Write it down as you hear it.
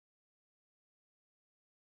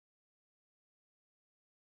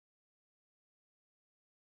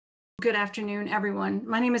Good afternoon, everyone.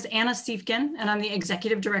 My name is Anna Siefken, and I'm the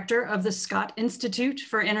Executive Director of the Scott Institute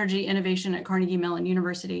for Energy Innovation at Carnegie Mellon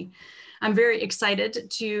University. I'm very excited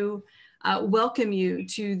to welcome you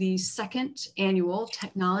to the second annual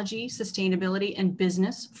Technology, Sustainability, and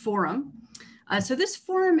Business Forum. So this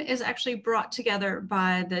forum is actually brought together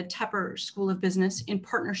by the CEPR School of Business in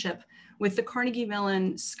partnership with the Carnegie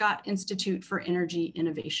Mellon Scott Institute for Energy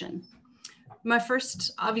Innovation.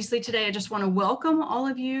 Obviously today, I just want to welcome all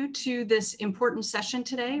of you to this important session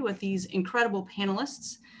today with these incredible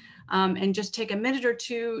panelists, and just take a minute or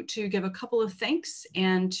two to give a couple of thanks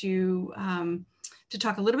and to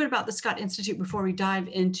talk a little bit about the Scott Institute before we dive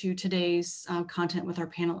into today's content with our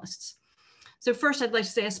panelists. So first, I'd like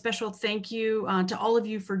to say a special thank you to all of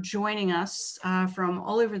you for joining us from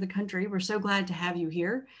all over the country. We're so glad to have you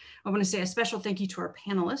here. I want to say a special thank you to our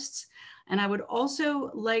panelists. And I would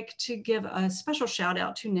also like to give a special shout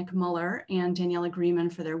out to Nick Muller and Daniela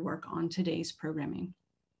Grieman for their work on today's programming.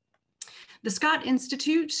 The Scott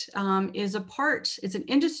Institute is it's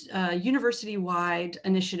an university-wide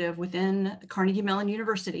initiative within Carnegie Mellon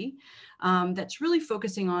University that's really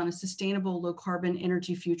focusing on a sustainable low carbon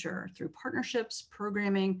energy future through partnerships,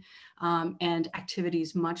 programming, and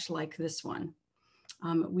activities much like this one.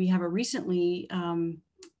 We have a recently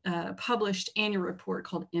published annual report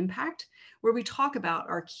called Impact, where we talk about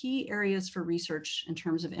our key areas for research in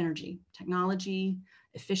terms of energy, technology,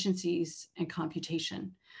 efficiencies, and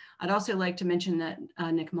computation. I'd also like to mention that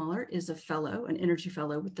Nick Muller is a fellow, an energy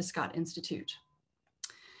fellow with the Scott Institute.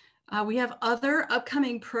 We have other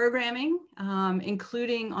upcoming programming,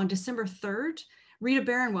 including on December 3rd, Rita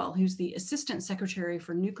Barronwell, who's the Assistant Secretary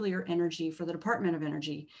for Nuclear Energy for the Department of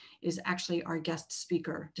Energy, is actually our guest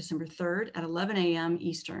speaker, December 3rd at 11 a.m.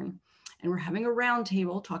 Eastern. And we're having a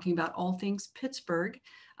roundtable talking about all things Pittsburgh,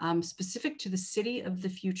 specific to the City of the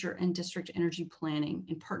Future and District Energy Planning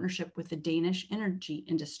in partnership with the Danish Energy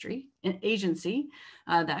Industry Agency.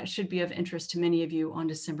 That should be of interest to many of you on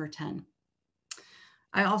December 10.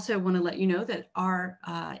 I also want to let you know that our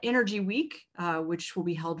Energy Week, which will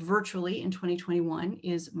be held virtually in 2021,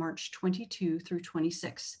 is March 22 through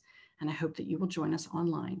 26, and I hope that you will join us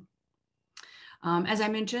online. As I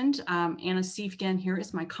mentioned, Anna Siefken, here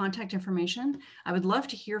is my contact information. I would love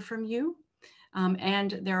to hear from you,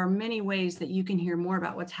 and there are many ways that you can hear more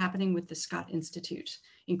about what's happening with the Scott Institute,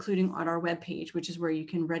 including on our webpage, which is where you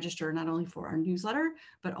can register not only for our newsletter,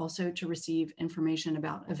 but also to receive information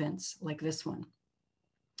about events like this one.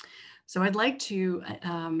 So I'd like to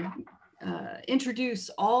introduce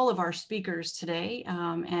all of our speakers today,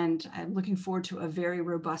 and I'm looking forward to a very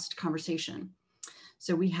robust conversation.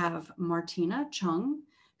 So we have Martina Cheung,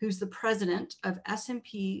 who's the president of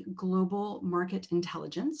S&P Global Market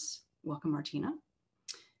Intelligence. Welcome, Martina.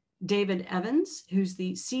 David Evans, who's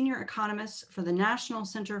the senior economist for the National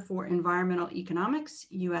Center for Environmental Economics,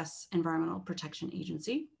 U.S. Environmental Protection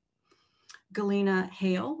Agency. Galina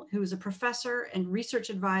Hale, who is a professor and research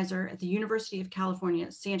advisor at the University of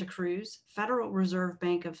California, Santa Cruz, Federal Reserve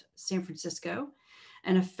Bank of San Francisco,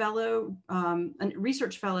 and a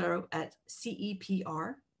research fellow at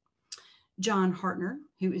CEPR. John Hartner,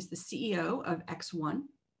 who is the CEO of ExOne.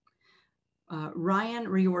 Ryan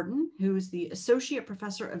Riordan, who is the Associate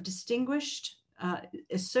Professor and Distinguished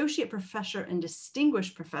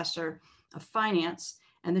Professor of Finance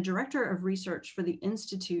and the Director of Research for the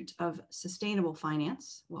Institute of Sustainable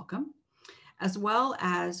Finance, welcome, as well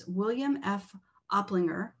as William F.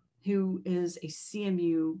 Oplinger, who is a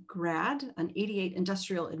CMU grad, an 88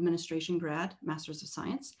 Industrial Administration grad, Masters of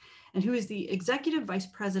Science, and who is the Executive Vice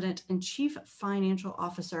President and Chief Financial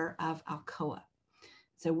Officer of Alcoa.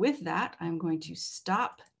 So with that, I'm going to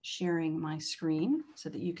stop sharing my screen so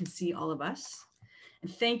that you can see all of us.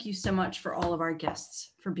 And thank you so much for all of our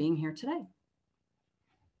guests for being here today.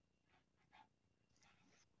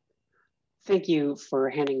 Thank you for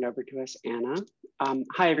handing it over to us, Anna.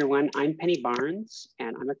 Hi, everyone. I'm Penny Barnes,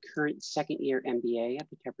 and I'm a current second-year MBA at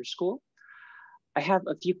the CEPR School. I have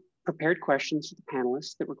a few prepared questions for the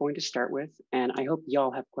panelists that we're going to start with, and I hope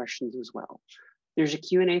y'all have questions as well. There's a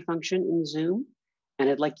Q&A function in Zoom, and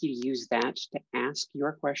I'd like you to use that to ask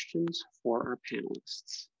your questions for our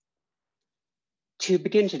panelists. To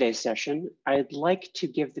begin today's session, I'd like to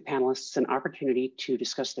give the panelists an opportunity to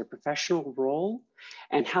discuss their professional role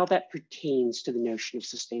and how that pertains to the notion of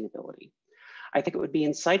sustainability. I think it would be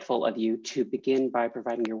insightful of you to begin by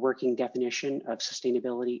providing your working definition of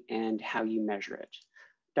sustainability and how you measure it.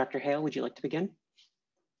 Dr. Hale, would you like to begin?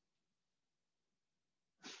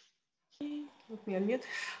 Let me unmute.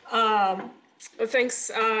 Well,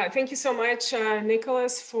 thanks. Thank you so much,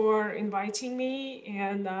 Nicholas, for inviting me.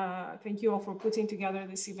 And thank you all for putting together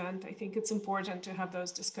this event. I think it's important to have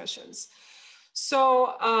those discussions.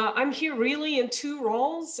 So I'm here really in two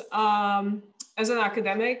roles, as an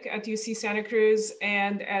academic at UC Santa Cruz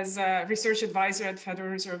and as a research advisor at Federal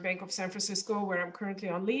Reserve Bank of San Francisco, where I'm currently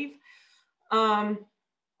on leave.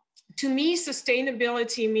 To me,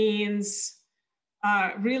 sustainability means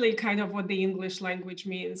really kind of what the English language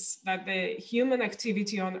means, that the human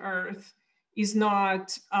activity on Earth is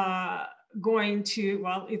not going to,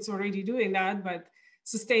 well, it's already doing that, but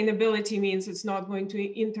sustainability means it's not going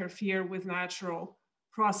to interfere with natural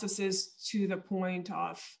processes to the point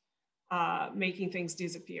of making things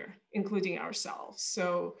disappear, including ourselves.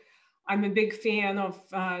 So I'm a big fan of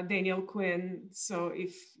Daniel Quinn. So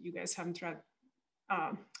if you guys haven't read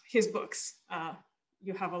his books,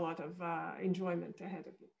 you have a lot of enjoyment ahead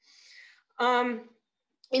of you.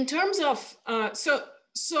 In terms of,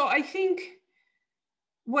 so I think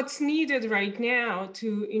what's needed right now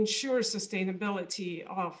to ensure sustainability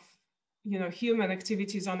of human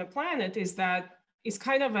activities on the planet is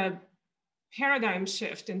kind of a paradigm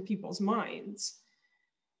shift in people's minds.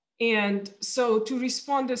 And so to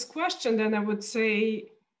respond to this question, then I would say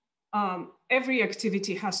every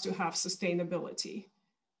activity has to have sustainability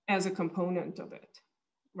as a component of it,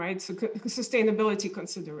 right? So sustainability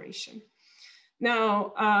consideration.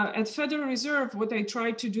 Now, at Federal Reserve, what I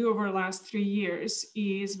tried to do over the last 3 years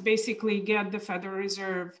is basically get the Federal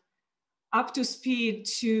Reserve up to speed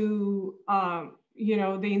to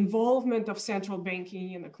the involvement of central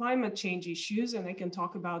banking in the climate change issues, and I can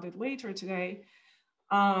talk about it later today.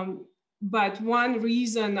 But one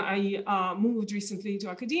reason I moved recently to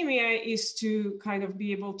academia is to kind of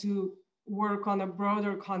be able to work on a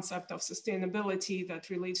broader concept of sustainability that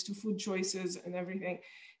relates to food choices and everything.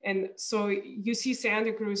 And so UC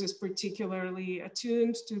Santa Cruz is particularly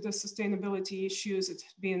attuned to the sustainability issues. It's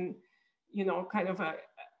been, kind of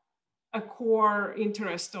a core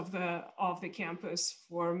interest of the campus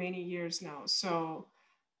for many years now. So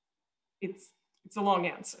it's a long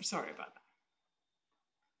answer, sorry about that.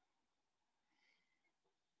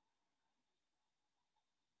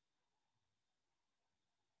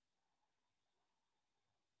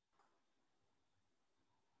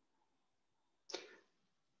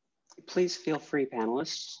 Please feel free,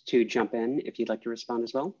 panelists, to jump in if you'd like to respond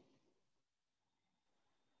as well.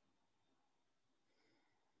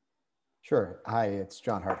 Sure. Hi, it's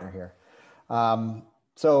John Hartner here.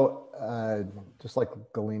 Just like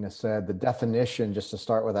Galina said, the definition, just to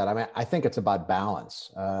start with that, I mean, I think it's about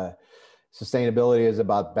balance. Sustainability is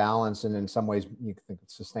about balance, and in some ways you can think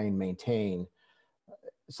sustain, maintain.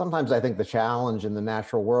 Sometimes I think the challenge in the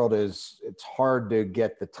natural world is it's hard to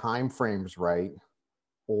get the time frames right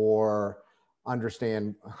or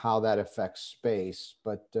understand how that affects space.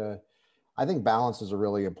 But I think balance is a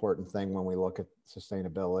really important thing when we look at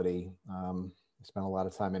sustainability. I spent a lot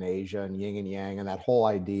of time in Asia and yin and yang and that whole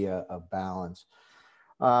idea of balance.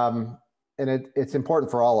 And it's important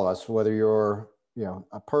for all of us, whether you're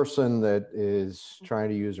a person that is trying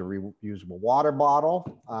to use a reusable water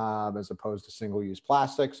bottle as opposed to single-use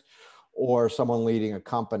plastics, or someone leading a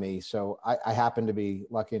company. So I happen to be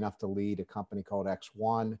lucky enough to lead a company called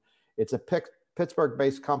ExOne. It's a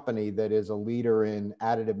Pittsburgh-based company that is a leader in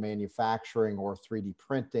additive manufacturing or 3D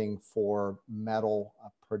printing for metal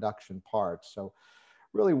production parts. So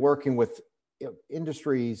really working with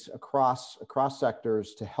industries across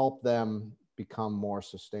sectors to help them become more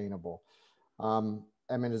sustainable. I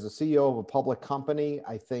mean, as a CEO of a public company,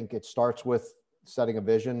 I think it starts with setting a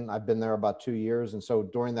vision. I've been there about 2 years. And so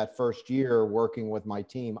during that first year, working with my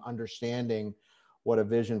team, understanding what a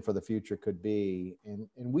vision for the future could be. And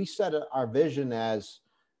we set our vision as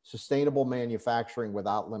sustainable manufacturing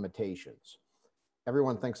without limitations.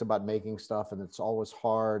 Everyone thinks about making stuff and it's always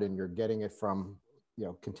hard and you're getting it from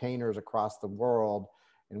containers across the world.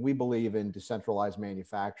 And we believe in decentralized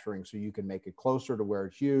manufacturing so you can make it closer to where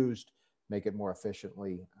it's used, make it more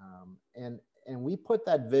efficiently. And we put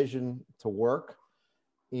that vision to work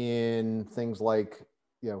in things like,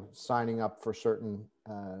 signing up for certain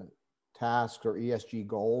tasks or ESG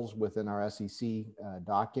goals within our SEC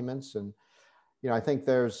documents. And, I think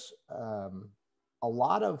there's a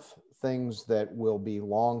lot of things that will be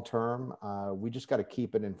long-term. We just got to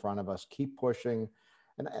keep it in front of us, keep pushing.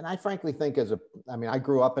 And I frankly think I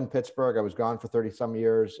grew up in Pittsburgh. I was gone for 30 some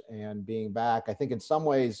years, and being back, I think in some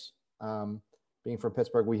ways, being from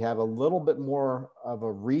Pittsburgh, we have a little bit more of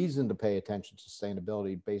a reason to pay attention to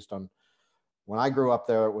sustainability based on when I grew up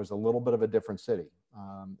there, it was a little bit of a different city.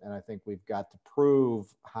 And I think we've got to prove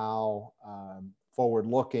how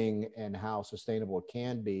forward-looking and how sustainable it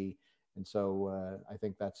can be And so I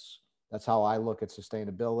think that's how I look at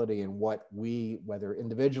sustainability and what we, whether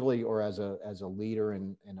individually or as a leader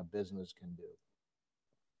in a business, can do.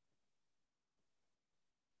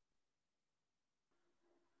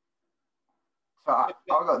 So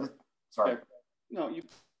I'll go. Sorry. No, you.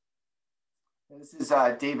 This is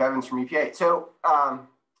Dave Evans from EPA. So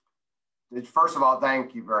first of all,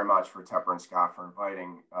 thank you very much for Tepper and Scott for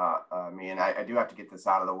inviting me. And I do have to get this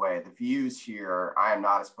out of the way. The views here, I am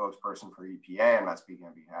not a spokesperson for EPA. I'm not speaking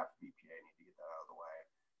on behalf of EPA. I need to get that out of the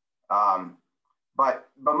way. But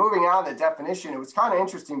moving on to the definition, it was kind of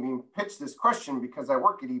interesting being pitched this question because I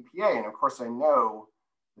work at EPA. And of course, I know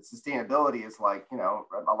that sustainability is like, when a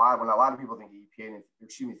lot of people think of EPA,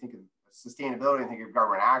 think of sustainability and think of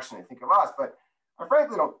government action and think of us, but I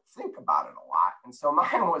frankly don't think about it a lot. And so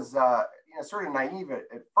mine was, sort of naive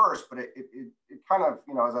at first, but it kind of,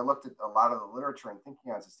 as I looked at a lot of the literature and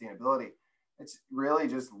thinking on sustainability, it's really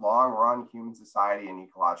just long run human society and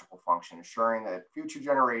ecological function, ensuring that future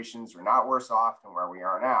generations are not worse off than where we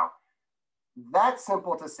are now. That's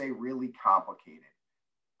simple to say, really complicated.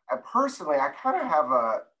 Personally, I kind of have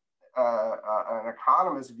an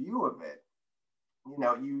economist view of it.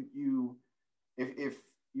 If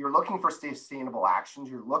you're looking for sustainable actions,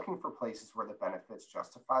 you're looking for places where the benefits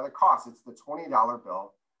justify the cost. It's the $20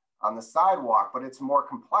 bill on the sidewalk, but it's more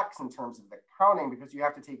complex in terms of the counting because you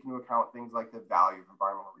have to take into account things like the value of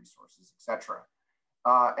environmental resources, et cetera.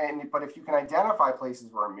 But if you can identify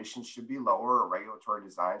places where emissions should be lower or regulatory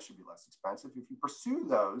design should be less expensive, if you pursue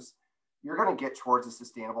those, you're going to get towards a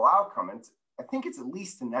sustainable outcome. And I think it's at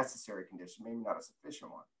least a necessary condition, maybe not a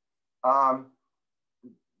sufficient one.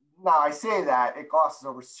 Now, I say that it glosses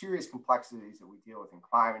over serious complexities that we deal with in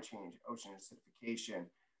climate change, ocean acidification,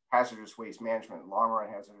 hazardous waste management, long-run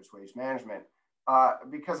hazardous waste management,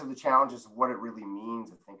 because of the challenges of what it really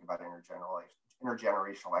means to think about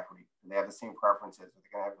intergenerational equity. Do they have the same preferences? Are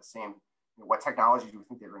they going to have the same, what technology do we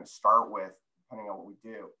think they're going to start with, depending on what we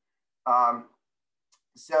do?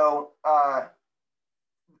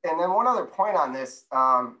 And then one other point on this,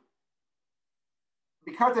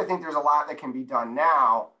 because I think there's a lot that can be done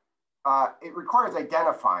now, it requires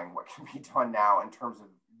identifying what can be done now in terms of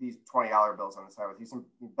these $20 bills on the side with these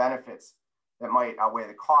benefits that might outweigh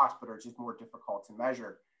the cost, but are just more difficult to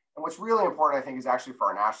measure. And what's really important, I think, is actually for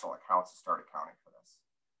our national accounts to start accounting for this.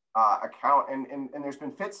 And there's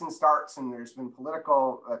been fits and starts, and there's been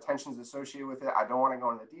political tensions associated with it. I don't want to go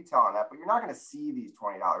into the detail on that, but you're not going to see these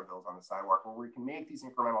 $20 bills on the sidewalk where we can make these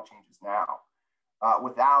incremental changes now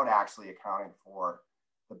without actually accounting for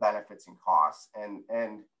the benefits and costs. And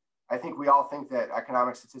I think we all think that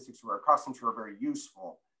economic statistics we're accustomed to are very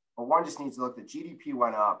useful, but one just needs to look that GDP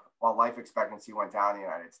went up while life expectancy went down in the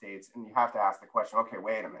United States. And you have to ask the question, okay,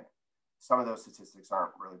 wait a minute. Some of those statistics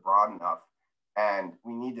aren't really broad enough. And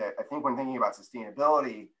we need to, I think when thinking about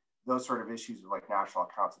sustainability, those sort of issues of like national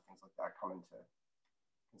accounts and things like that come into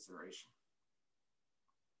consideration.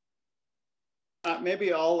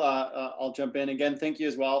 Maybe I'll jump in again. Thank you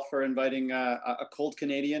as well for inviting a cold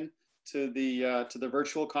Canadian to the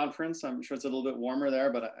virtual conference. I'm sure it's a little bit warmer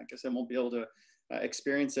there, but I guess I won't be able to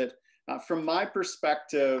experience it. From my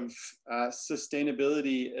perspective,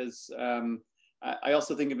 sustainability is, I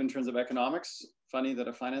also think of in terms of economics. Funny that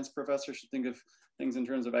a finance professor should think of things in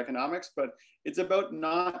terms of economics, but it's about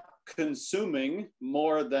not consuming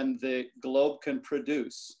more than the globe can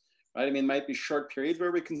produce, right? I mean, it might be short periods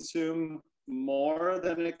where we consume more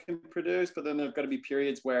than it can produce, but then there've got to be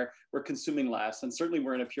periods where we're consuming less. And certainly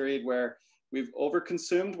we're in a period where we've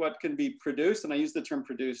overconsumed what can be produced. And I use the term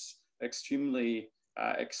produce extremely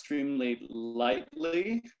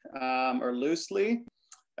lightly or loosely.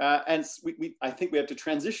 And I think we have to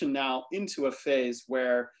transition now into a phase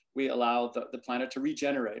where we allow the planet to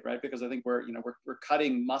regenerate, right? Because I think we're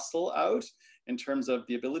cutting muscle out in terms of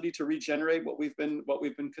the ability to regenerate what we've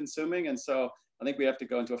been consuming. And so I think we have to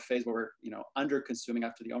go into a phase where we're under consuming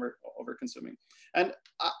after the over consuming. And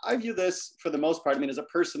I view this for the most part, I mean, as a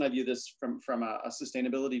person, I view this from a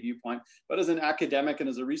sustainability viewpoint, but as an academic and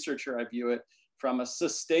as a researcher, I view it from a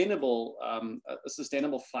sustainable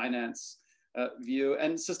finance view.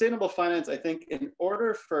 And sustainable finance, I think, in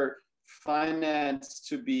order for finance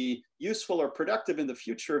to be useful or productive in the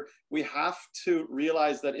future, we have to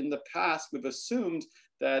realize that in the past, we've assumed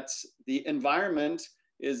that the environment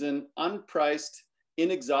is an unpriced,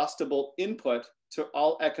 inexhaustible input to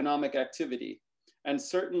all economic activity. And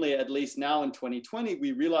certainly, at least now in 2020,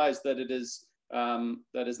 we realize that it is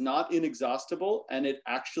not inexhaustible, and it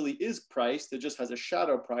actually is priced. It just has a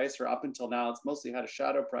shadow price, or up until now, it's mostly had a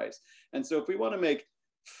shadow price. And so if we want to make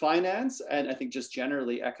finance, and I think just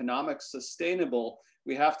generally economics, sustainable,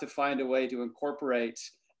 we have to find a way to incorporate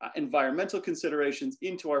environmental considerations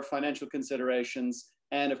into our financial considerations,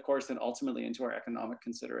 and of course, then ultimately into our economic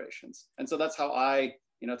considerations. And so that's how I,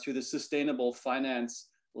 through the sustainable finance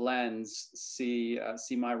lens, see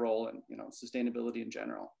my role in, sustainability in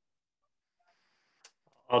general.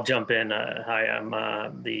 I'll jump in. Hi, I'm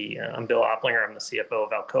Bill Oplinger. I'm the CFO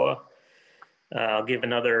of Alcoa. I'll give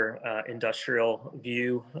another industrial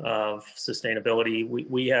view of sustainability.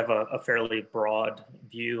 We have a fairly broad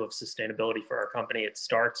view of sustainability for our company. It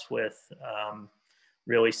starts with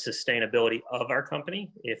really sustainability of our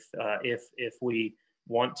company. If we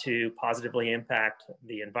want to positively impact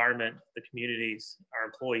the environment, the communities, our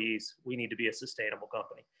employees, we need to be a sustainable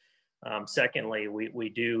company. Secondly, we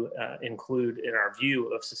do include in our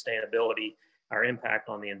view of sustainability our impact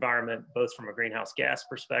on the environment, both from a greenhouse gas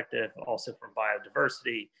perspective, also from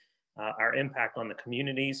biodiversity, our impact on the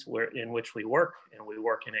communities in which we work, and we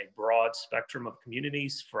work in a broad spectrum of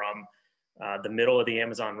communities from the middle of the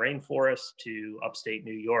Amazon rainforest to upstate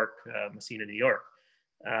New York, Messina, New York.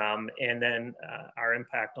 And then our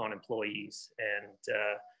impact on employees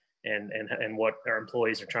and what our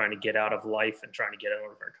employees are trying to get out of life and trying to get out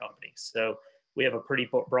of our company. So we have a pretty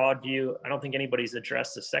broad view. I don't think anybody's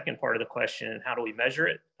addressed the second part of the question, how do we measure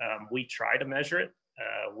it? We try to measure it.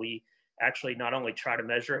 We actually not only try to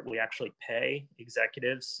measure it, we actually pay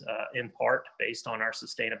executives in part based on our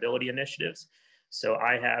sustainability initiatives. So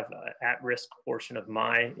I have an at-risk portion of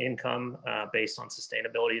my income based on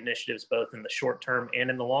sustainability initiatives, both in the short term and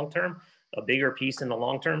in the long term. A bigger piece in the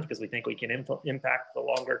long term because we think we can impact the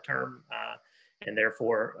longer term and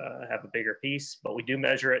therefore have a bigger piece. But we do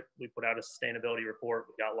measure it. We put out a sustainability report.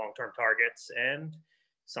 We've got long-term targets, and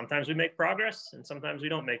sometimes we make progress and sometimes we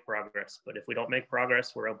don't make progress. But if we don't make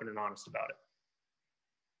progress, we're open and honest about it.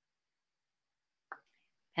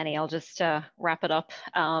 Penny, I'll just wrap it up.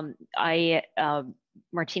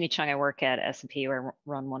 Martina Cheung, I work at S&P, where I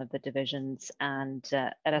run one of the divisions, and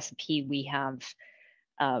at S&P we have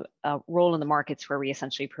a role in the markets where we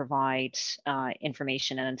essentially provide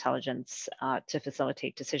information and intelligence to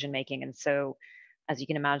facilitate decision making. And so, as you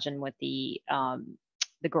can imagine, with the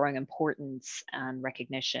growing importance and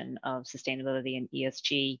recognition of sustainability and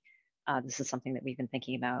ESG, this is something that we've been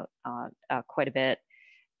thinking about quite a bit.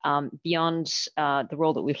 Beyond the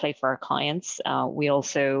role that we play for our clients, we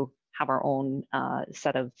also have our own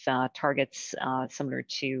set of targets similar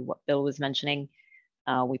to what Bill was mentioning.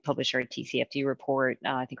 We publish our TCFD report.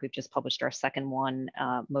 I think we've just published our second one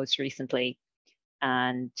most recently.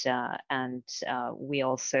 And we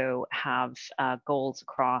also have goals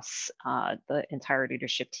across the entire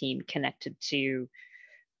leadership team connected to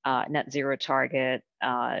net zero target,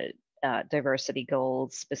 diversity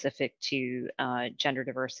goals specific to gender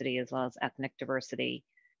diversity as well as ethnic diversity,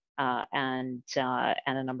 and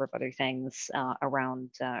a number of other things around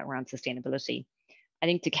sustainability. I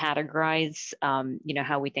think to categorize,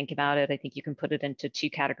 how we think about it, I think you can put it into two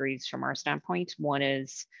categories from our standpoint. One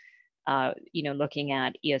is, looking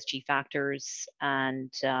at ESG factors,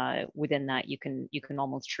 and within that, you can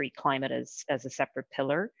almost treat climate as a separate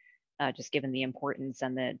pillar, just given the importance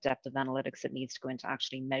and the depth of analytics that needs to go into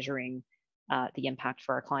actually measuring the impact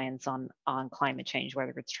for our clients on climate change,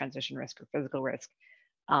 whether it's transition risk or physical risk.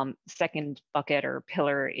 Second bucket or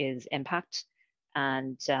pillar is impact.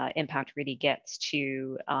 And impact really gets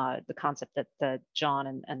to the concept that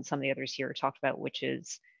John and some of the others here talked about, which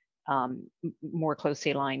is more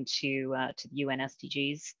closely aligned to the UN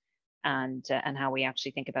SDGs and how we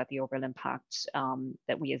actually think about the overall impact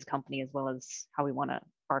that we as a company, as well as how we want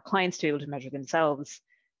our clients to be able to measure themselves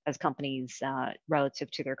as companies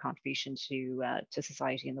relative to their contribution to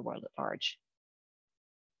society and the world at large.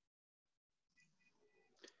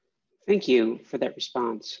 Thank you for that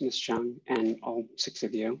response, Ms. Cheung, and all six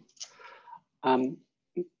of you.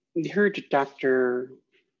 We heard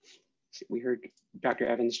Dr.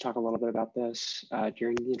 Evans talk a little bit about this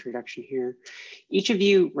during the introduction here. Each of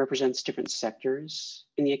you represents different sectors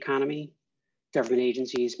in the economy: government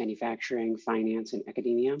agencies, manufacturing, finance, and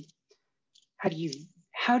academia. How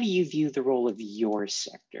do you view the role of your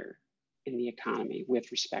sector in the economy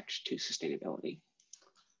with respect to sustainability?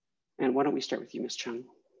 And why don't we start with you, Ms. Cheung?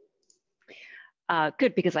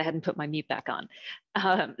 Good, because I hadn't put my mute back on.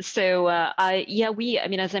 As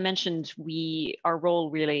I mentioned, our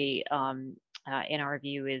role really, in our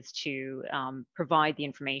view, is to provide the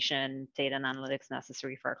information, data, and analytics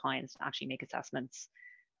necessary for our clients to actually make assessments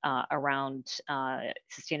around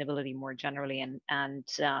sustainability more generally. And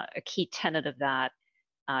a key tenet of that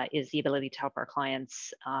is the ability to help our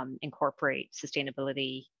clients incorporate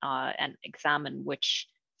sustainability and examine which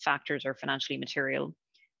factors are financially material.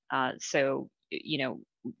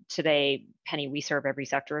 Today, Penny, we serve every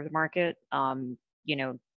sector of the market.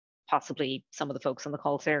 possibly some of the folks on the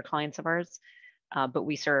call today are clients of ours. But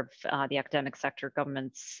we serve the academic sector,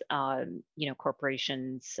 governments,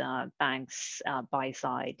 corporations, banks, buy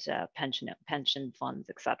side, pension funds,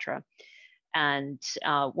 etc. And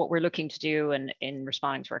what we're looking to do in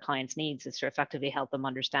responding to our clients' needs is to effectively help them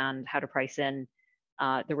understand how to price in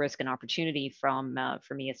the risk and opportunity from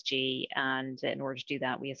ESG. And in order to do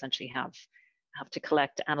that, we essentially have to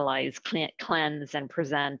collect, analyze, cleanse, and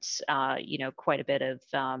present quite a bit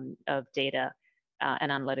of data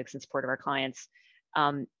and analytics in support of our clients.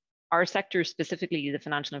 Our sector, specifically the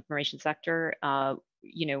financial information sector,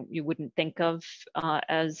 you wouldn't think of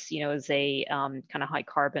as a kind of high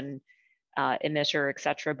carbon emitter, et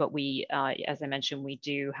cetera. But we, as I mentioned, we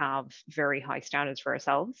do have very high standards for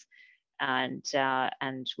ourselves, and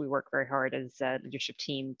we work very hard as a leadership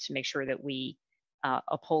team to make sure that we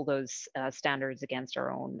uphold those standards against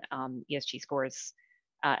our own ESG scores.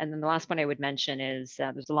 And then the last point I would mention is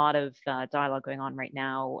there's a lot of dialogue going on right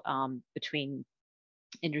now between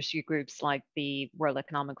industry groups like the World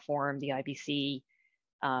Economic Forum, the IBC,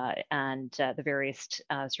 and the various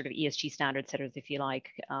sort of ESG standard setters, if you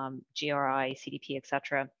like, GRI, CDP, et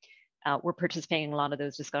cetera. We're participating in a lot of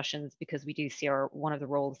those discussions because we do see one of the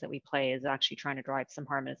roles that we play is actually trying to drive some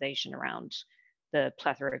harmonization around the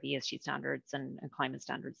plethora of ESG standards and climate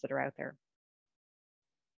standards that are out there.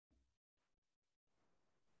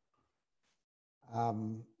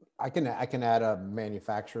 I can add a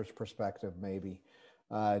manufacturer's perspective, maybe.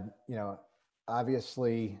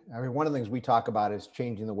 Obviously, one of the things we talk about is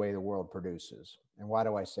changing the way the world produces. And why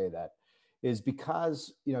do I say that? Is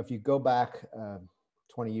because, if you go back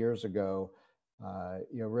 20 years ago,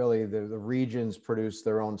 really the regions produce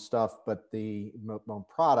their own stuff, but the own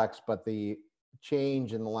products, but the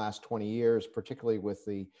change in the last 20 years, particularly with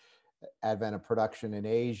the advent of production in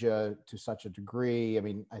Asia to such a degree.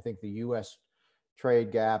 I think the US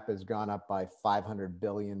trade gap has gone up by $500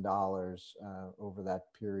 billion over that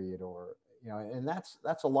period, and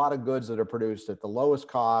that's a lot of goods that are produced at the lowest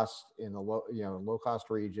cost in the low cost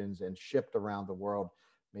regions and shipped around the world,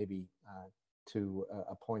 maybe to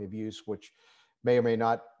a point of use which may or may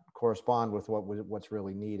not correspond with what's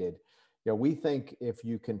really needed. We think if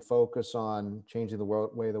you can focus on changing the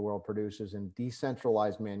way the world produces and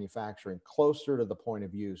decentralized manufacturing closer to the point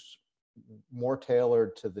of use, more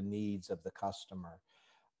tailored to the needs of the customer,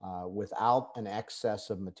 without an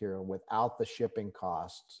excess of material, without the shipping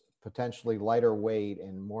costs, potentially lighter weight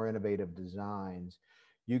and more innovative designs,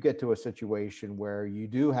 you get to a situation where you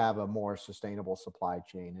do have a more sustainable supply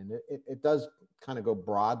chain. And it does kind of go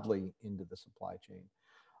broadly into the supply chain.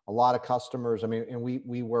 A lot of customers, and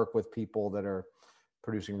we work with people that are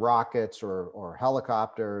producing rockets or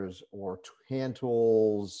helicopters or hand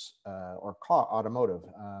tools or automotive.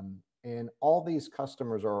 And all these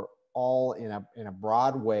customers are all in a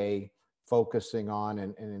broad way focusing on,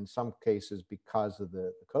 and in some cases because of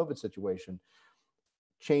the COVID situation,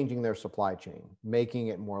 changing their supply chain, making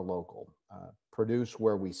it more local, produce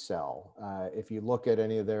where we sell. If you look at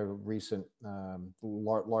any of their recent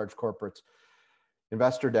large corporates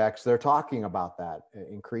investor decks, they're talking about that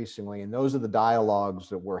increasingly. And those are the dialogues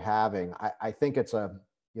that we're having. I think it's the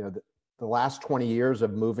last 20 years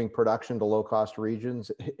of moving production to low-cost regions,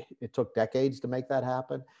 it took decades to make that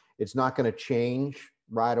happen. It's not going to change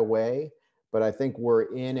right away, but I think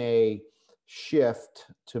we're in a shift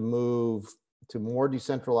to move to more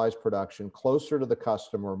decentralized production, closer to the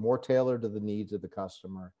customer, more tailored to the needs of the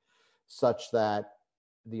customer, such that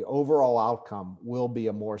the overall outcome will be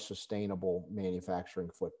a more sustainable manufacturing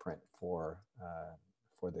footprint for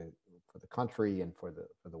the country and for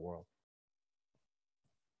the world.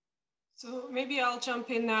 So maybe I'll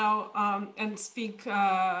jump in now and speak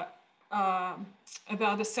about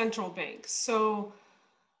the central banks. So,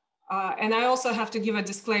 and I also have to give a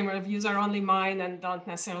disclaimer, the views are only mine and don't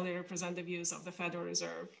necessarily represent the views of the Federal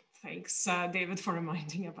Reserve. Thanks, David, for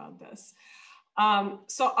reminding about this.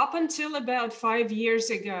 So up until about 5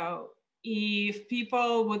 years ago, if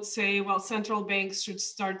people would say, well, central banks should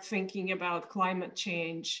start thinking about climate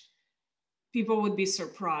change, people would be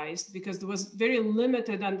surprised because there was very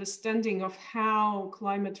limited understanding of how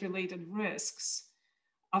climate-related risks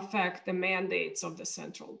affect the mandates of the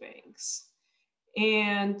central banks.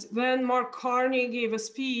 And then Mark Carney gave a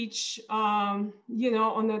speech, on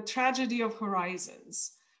the tragedy of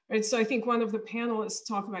horizons. Right? So I think one of the panelists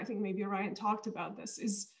talked about, I think maybe Ryan talked about this,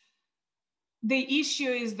 is the issue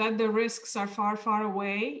is that the risks are far, far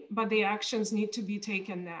away, but the actions need to be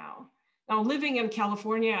taken now. Now, living in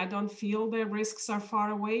California, I don't feel the risks are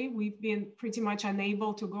far away. We've been pretty much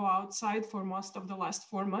unable to go outside for most of the last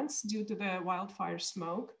 4 months due to the wildfire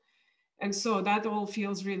smoke. And so that all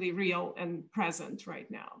feels really real and present right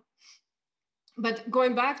now. But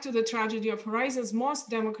going back to the tragedy of horizons, most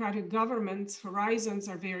democratic governments' horizons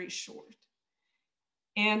are very short.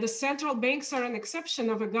 And the central banks are an exception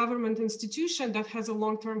of a government institution that has a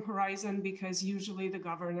long-term horizon, because usually the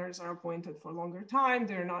governors are appointed for longer time.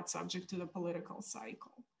 They're not subject to the political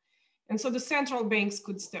cycle. And so the central banks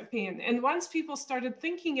could step in. And once people started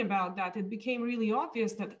thinking about that, it became really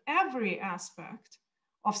obvious that every aspect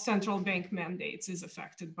of central bank mandates is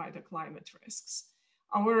affected by the climate risks.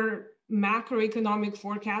 Our macroeconomic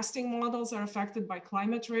forecasting models are affected by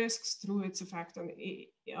climate risks through its effect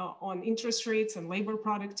on interest rates and labor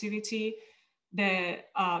productivity. The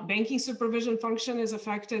banking supervision function is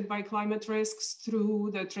affected by climate risks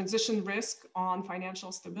through the transition risk on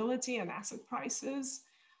financial stability and asset prices.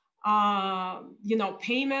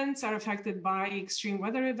 Payments are affected by extreme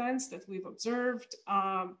weather events that we've observed.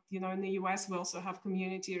 In the US, we also have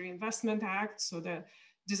Community Reinvestment Act, so the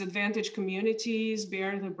disadvantaged communities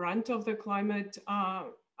bear the brunt of the climate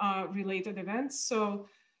related events. So,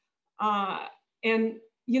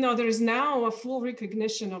 there is now a full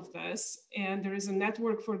recognition of this, and there is a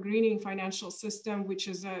network for greening financial system, which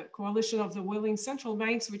is a coalition of the willing central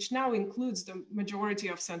banks, which now includes the majority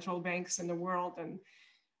of central banks in the world. And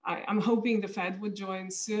I'm hoping the Fed would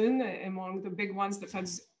join soon. Among the big ones, the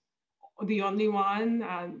Fed's the only one.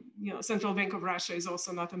 Central Bank of Russia is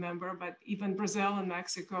also not a member, but even Brazil and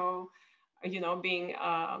Mexico, being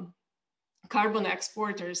carbon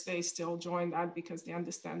exporters, they still join that because they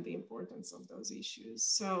understand the importance of those issues.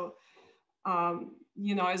 So,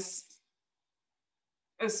 as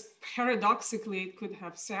paradoxically it could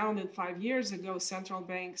have sounded 5 years ago, central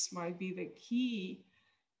banks might be the key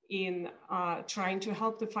in trying to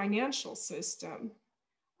help the financial system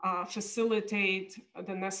facilitate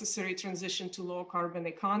the necessary transition to low carbon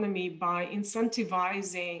economy by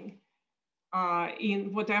incentivizing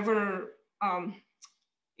in whatever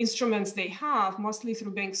instruments they have, mostly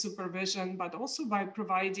through bank supervision, but also by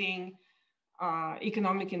providing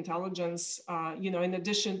economic intelligence, in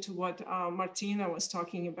addition to what Martina was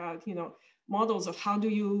talking about, models of how do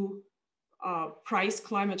you price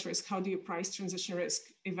climate risk, how do you price transition risk,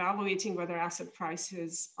 evaluating whether asset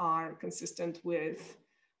prices are consistent with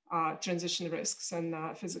transition risks and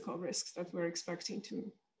physical risks that we're expecting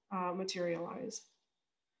to materialize.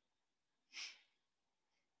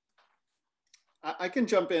 I can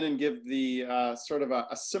jump in and give the sort of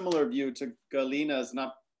a similar view to Galina's,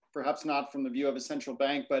 perhaps not from the view of a central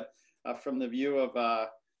bank, but from the view of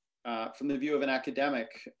an academic.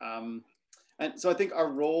 And so I think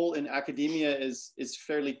our role in academia is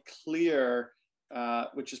fairly clear,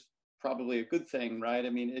 which is probably a good thing, right? I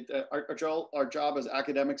mean, our job as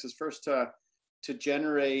academics is first to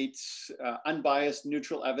generate unbiased,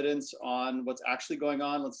 neutral evidence on what's actually going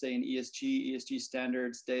on, let's say in ESG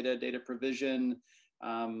standards, data provision,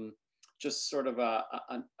 just sort of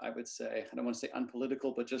I would say, I don't want to say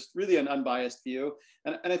unpolitical, but just really an unbiased view.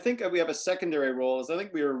 And I think we have a secondary role, is I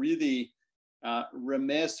think we are really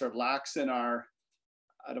remiss or lax in our,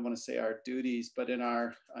 I don't want to say our duties, but in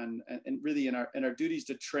our, and really in our duties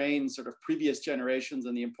to train sort of previous generations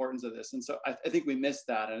on the importance of this. And so I think we missed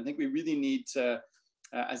that. And I think we really need to,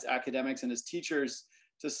 as academics and as teachers,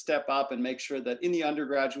 to step up and make sure that in the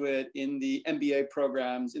undergraduate, in the MBA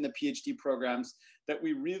programs, in the PhD programs, that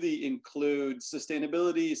we really include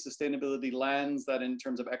sustainability lens, that in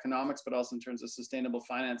terms of economics, but also in terms of sustainable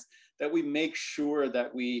finance, that we make sure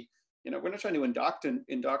that we, we're not trying to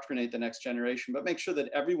indoctrinate the next generation, but make sure that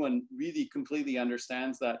everyone really completely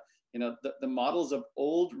understands that, the models of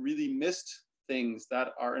old really missed things that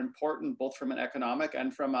are important, both from an economic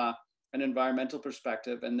and from an environmental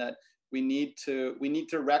perspective, and that we need to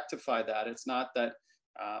rectify that. It's not that,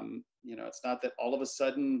 it's not that all of a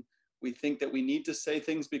sudden we think that we need to say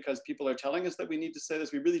things because people are telling us that we need to say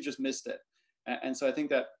this. We really just missed it. And so I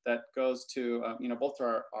think that goes to, both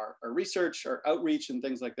our research, our outreach and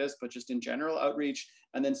things like this, but just in general outreach.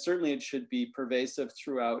 And then certainly it should be pervasive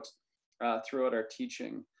throughout our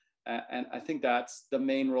teaching. And I think that's the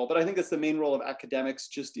main role, but I think that's the main role of academics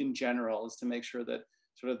just in general, is to make sure that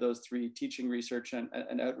sort of those three, teaching, research,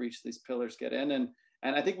 and outreach, these pillars get in. And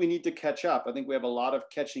I think we need to catch up. I think we have a lot of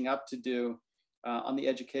catching up to do on the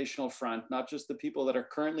educational front, not just the people that are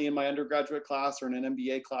currently in my undergraduate class or in an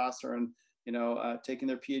MBA class or in, taking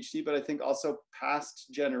their PhD, but I think also past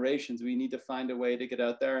generations. We need to find a way to get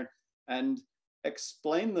out there and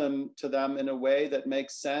explain them to them in a way that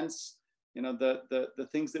makes sense, the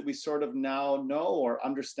things that we sort of now know or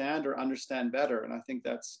understand better. And I think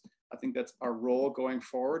that's our role going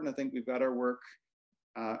forward. And I think we've got our work,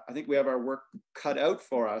 I think we have our work cut out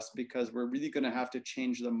for us, because we're really going to have to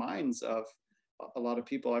change the minds of a lot of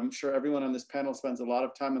people. I'm sure everyone on this panel spends a lot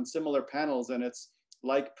of time on similar panels, and it's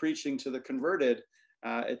like preaching to the converted.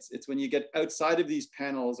 It's when you get outside of these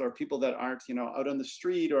panels, or people that aren't, out on the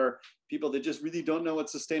street, or people that just really don't know what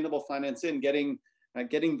sustainable finance is,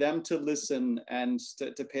 getting them to listen and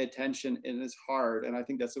to pay attention, and it's hard. And I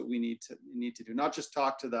think that's what we need to do, not just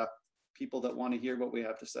talk to the people that want to hear what we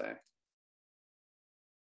have to say.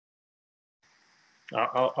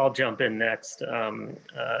 I'll jump in next.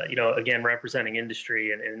 Again, representing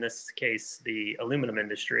industry, and in this case, the aluminum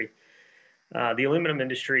industry. The aluminum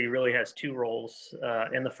industry really has two roles,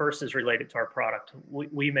 and the first is related to our product.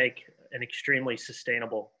 We make an extremely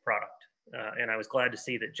sustainable product, and I was glad to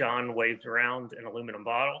see that John waved around an aluminum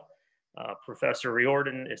bottle. Professor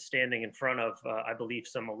Riordan is standing in front of, I believe,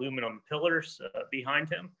 some aluminum pillars behind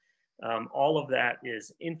him. All of that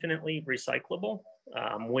is infinitely recyclable.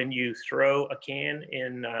 When you throw a can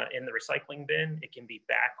in the recycling bin, it can be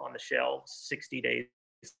back on the shelves 60 days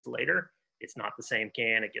later. It's not the same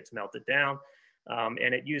can, it gets melted down.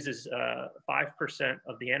 And it uses 5%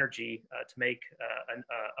 of the energy to make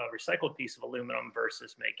a recycled piece of aluminum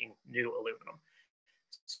versus making new aluminum.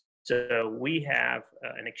 So we have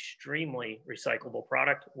an extremely recyclable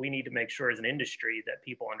product. We need to make sure as an industry that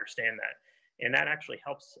people understand that. And that actually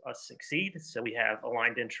helps us succeed. So we have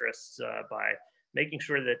aligned interests by making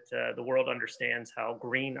sure that the world understands how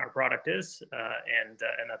green our product is, and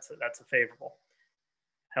that's a favorable.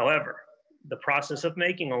 However, the process of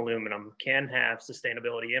making aluminum can have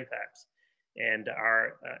sustainability impacts, and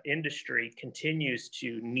our industry continues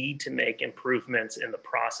to need to make improvements in the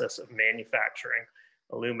process of manufacturing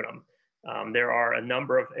aluminum. There are a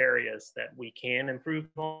number of areas that we can improve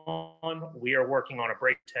on. We are working on a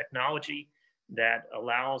breakthrough technology that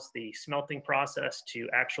allows the smelting process to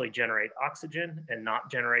actually generate oxygen and not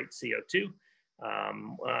generate CO2.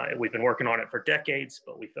 We've been working on it for decades,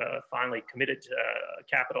 but we've finally committed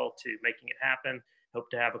capital to making it happen. Hope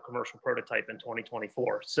to have a commercial prototype in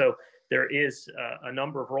 2024. So there is a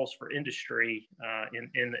number of roles for industry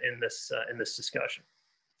in this discussion.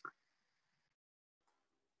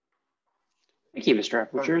 Thank you, Mr.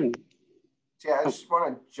 Oplinger. Yeah, I just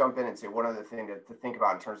want to jump in and say one other thing to think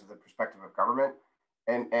about in terms of the perspective of government.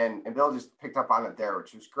 And Bill just picked up on it there,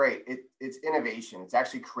 which was great. It's innovation. It's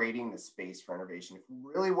actually creating the space for innovation. If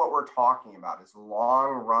really what we're talking about is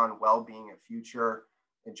long-run well-being of future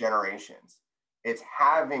generations, it's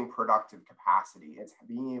having productive capacity. It's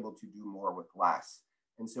being able to do more with less.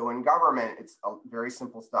 And so in government, it's very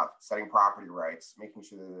simple stuff: setting property rights, making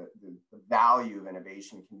sure that the value of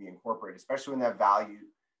innovation can be incorporated, especially when that value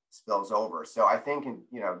spills over. So I think,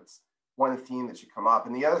 it's one theme that should come up.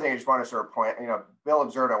 And the other thing I just want to sort of point, Bill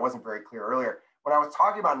observed I wasn't very clear earlier. When I was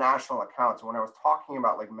talking about national accounts, when I was talking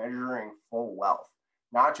about like measuring full wealth,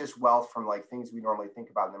 not just wealth from like things we normally think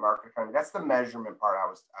about in the market economy, that's the measurement part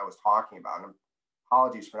I was talking about. And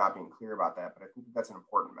apologies for not being clear about that, but I think that's an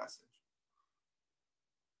important message.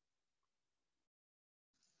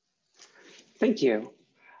 Thank you.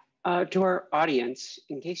 To our audience,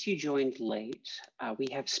 in case you joined late, we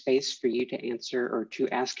have space for you to answer or to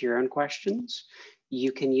ask your own questions.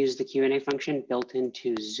 You can use the Q&A function built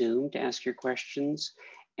into Zoom to ask your questions,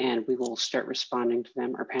 and we will start responding to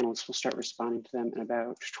them. Our panelists will start responding to them in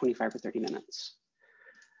about 25 or 30 minutes.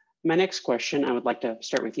 My next question, I would like to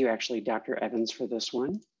start with you actually, Dr. Evans, for this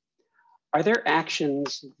one. Are there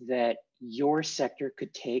actions that your sector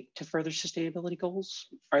could take to further sustainability goals?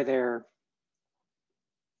 Are there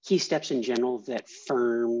key steps in general that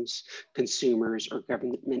firms, consumers, or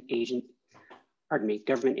government agencies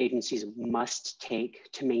must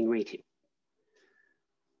take to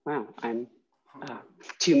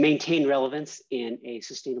maintain relevance in a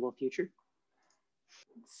sustainable future?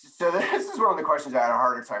 So this is one of the questions I had a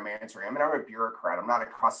harder time answering. I mean, I'm a bureaucrat. I'm not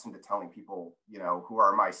accustomed to telling people, who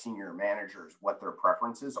are my senior managers, what their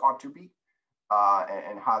preferences ought to be,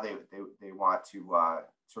 and how they want to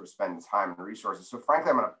sort of spend time and resources. So frankly,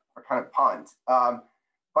 I'm going to kind of punt.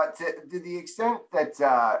 But to the extent that,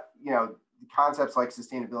 the concepts like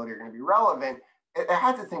sustainability are going to be relevant, it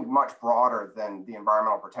had to think much broader than the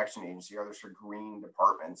Environmental Protection Agency or other sort of green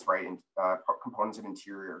departments, right? And components of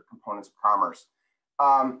interior, components of commerce.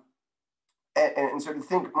 And so to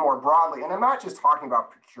think more broadly, and I'm not just talking about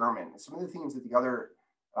procurement. Some of the themes that the other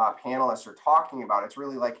panelists are talking about, it's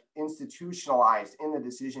really like institutionalized in the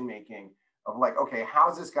decision-making of like, okay,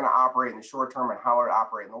 how's this going to operate in the short term and how it would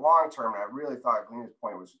operate in the long term? And I really thought Galina's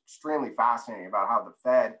point was extremely fascinating about how the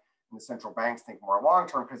Fed and the central banks think more long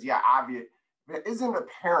term, because obvious, it isn't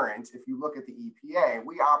apparent if you look at the EPA,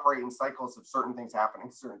 we operate in cycles of certain things happening,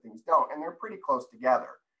 certain things don't, and they're pretty close together.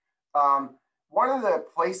 One of the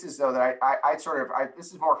places though that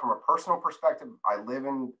this is more from a personal perspective. I live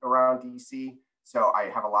around DC, so I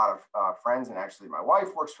have a lot of friends, and actually my wife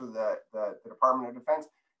works for the Department of Defense.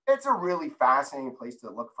 It's a really fascinating place to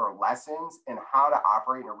look for lessons in how to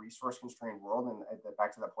operate in a resource-constrained world. And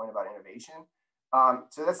back to that point about innovation.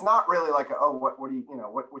 So that's not really like, what do you,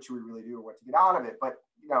 what should we really do or what to get out of it? But,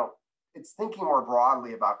 it's thinking more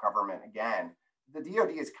broadly about government again. The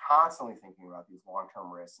DoD is constantly thinking about these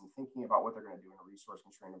long-term risks and thinking about what they're going to do in a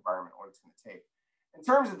resource-constrained environment, what it's going to take. In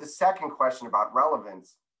terms of the second question about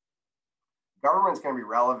relevance, government's going to be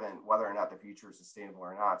relevant whether or not the future is sustainable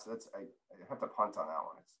or not. So I have to punt on that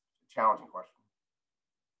one. It's a challenging question.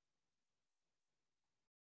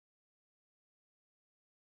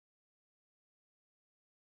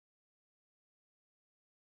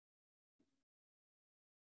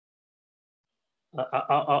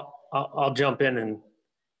 I'll jump in and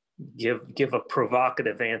give a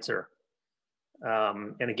provocative answer.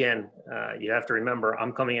 And again, you have to remember,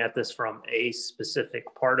 I'm coming at this from a specific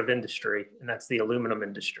part of industry, and that's the aluminum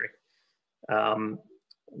industry.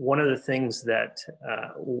 One of the things that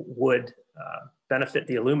would benefit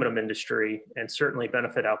the aluminum industry and certainly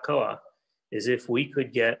benefit Alcoa is if we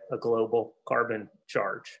could get a global carbon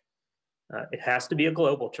charge. It has to be a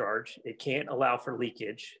global charge. It can't allow for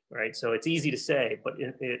leakage, right? So it's easy to say, but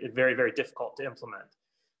it's very, very difficult to implement.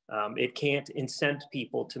 It can't incent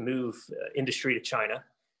people to move industry to China.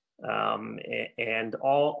 And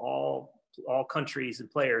all countries and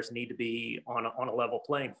players need to be on a level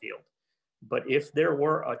playing field. But if there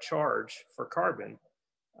were a charge for carbon,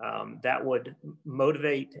 that would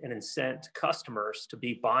motivate and incent customers to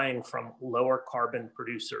be buying from lower carbon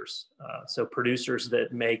producers. So producers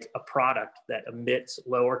that make a product that emits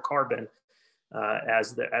lower carbon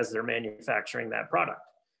as they're manufacturing that product.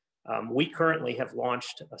 We currently have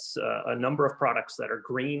launched a number of products that are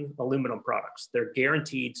green aluminum products. They're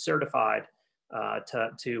guaranteed certified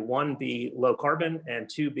to one, be low carbon, and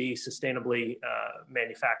two, be sustainably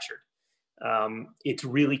manufactured. It's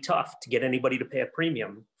really tough to get anybody to pay a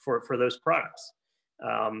premium for those products.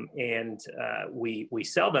 We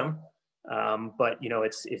sell them, but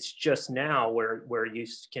it's just now where you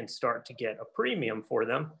can start to get a premium for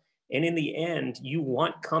them. And in the end, you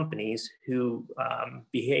want companies who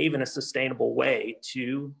behave in a sustainable way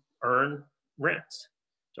to earn rents,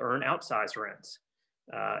 to earn outsized rents.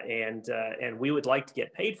 And we would like to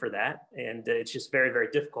get paid for that. And it's just very, very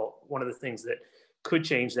difficult. One of the things that could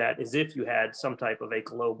change that is if you had some type of a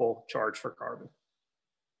global charge for carbon.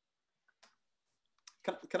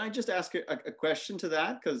 Can I just ask a question to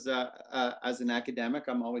that? Because as an academic,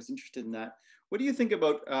 I'm always interested in that. What do you think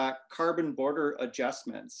about carbon border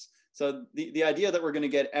adjustments? So the idea that we're going to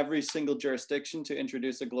get every single jurisdiction to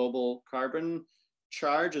introduce a global carbon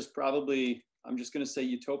charge is probably, I'm just going to say,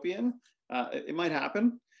 utopian. It might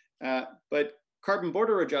happen, but carbon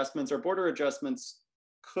border adjustments or border adjustments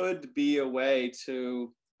could be a way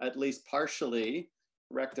to at least partially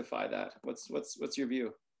rectify that. What's your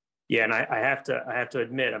view? Yeah, and I have to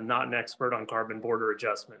admit, I'm not an expert on carbon border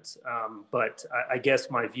adjustments, but I guess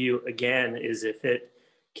my view again is if it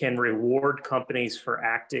can reward companies for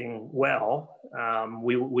acting well,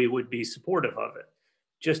 we would be supportive of it.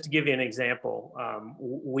 Just to give you an example,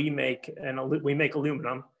 we make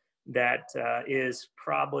aluminum that is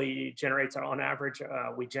probably generates on average,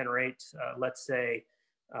 we generate, let's say,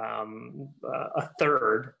 a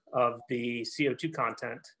third of the CO2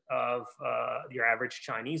 content of your average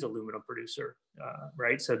Chinese aluminum producer,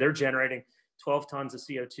 right? So they're generating 12 tons of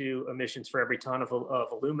CO2 emissions for every ton of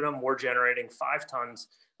aluminum. We're generating 5 tons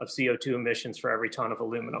of CO2 emissions for every ton of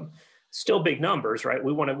aluminum. Still big numbers, right?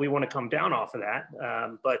 We want to come down off of that,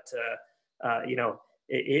 but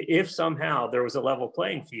if somehow there was a level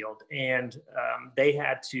playing field and they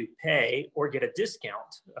had to pay or get a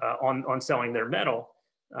discount on selling their metal,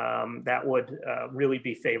 that would really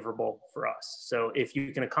be favorable for us. So if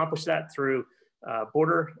you can accomplish that through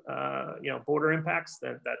border impacts,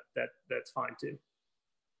 then that's fine too.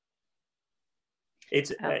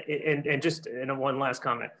 It's and just one last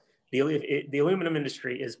comment. The aluminum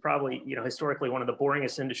industry is probably, historically one of the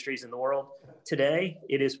boringest industries in the world. Today,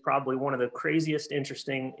 it is probably one of the craziest,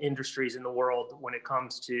 interesting industries in the world when it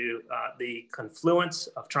comes to the confluence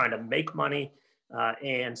of trying to make money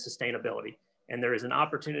and sustainability. And there is an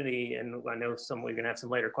opportunity, and I know we're going to have some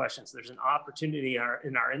later questions. There's an opportunity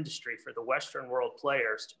in our industry for the Western world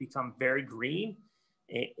players to become very green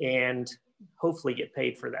and hopefully get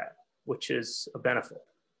paid for that, which is a benefit.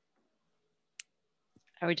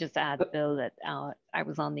 I would just add, Bill, that I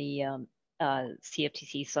was on the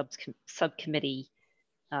CFTC subcommittee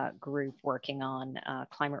group working on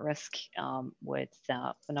climate risk with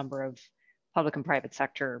a number of public and private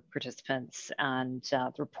sector participants. And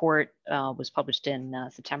the report was published in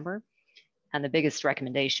September. And the biggest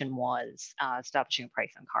recommendation was establishing a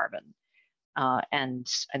price on carbon. And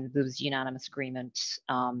there was unanimous agreement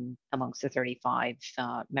amongst the 35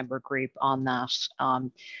 member group on that.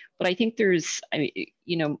 But I think there's,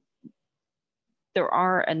 there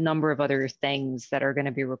are a number of other things that are going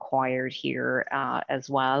to be required here as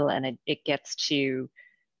well. And it gets to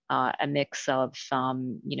a mix of,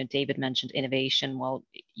 David mentioned innovation. Well,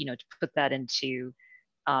 to put that into,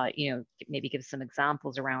 maybe give some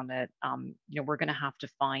examples around it, we're going to have to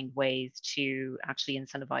find ways to actually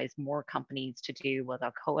incentivize more companies to do what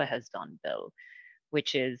Alcoa has done, Bill,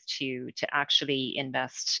 which is to actually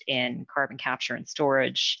invest in carbon capture and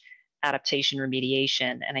storage, adaptation,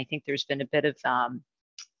 remediation. And I think there's been a bit of,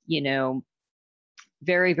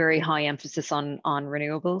 very, very high emphasis on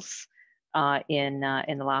renewables in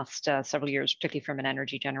the last several years, particularly from an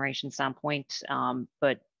energy generation standpoint.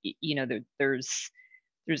 But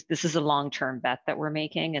this is a long-term bet that we're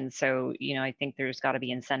making, and so I think there's got to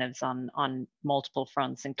be incentives on multiple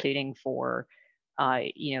fronts, including for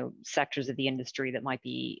sectors of the industry that might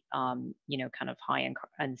be kind of high in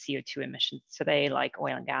CO2 emissions today, like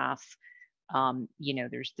oil and gas.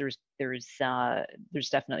 There's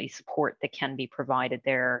definitely support that can be provided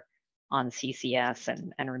there on CCS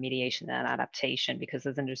and remediation and adaptation, because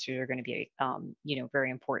those industries are going to be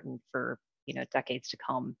very important for decades to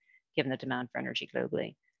come, given the demand for energy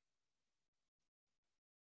globally.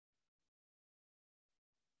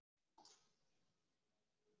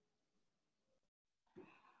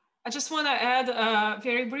 I just want to add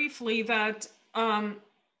very briefly that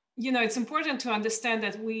it's important to understand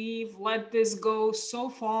that we've let this go so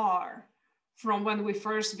far from when we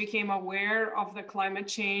first became aware of the climate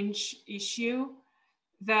change issue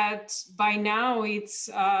that by now it's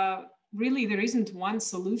really there isn't one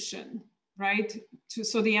solution, right?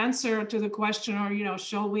 So the answer to the question, or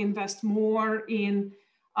shall we invest more in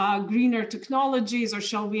greener technologies, or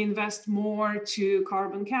shall we invest more to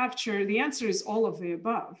carbon capture? The answer is all of the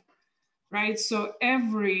above, right? So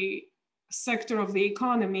every sector of the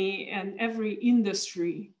economy and every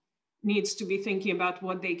industry needs to be thinking about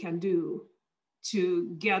what they can do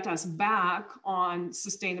to get us back on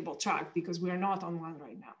sustainable track, because we're not on one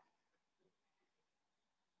right now.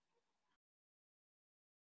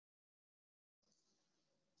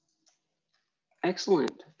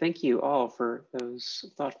 Excellent. Thank you all for those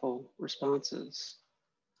thoughtful responses.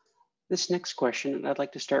 This next question, I'd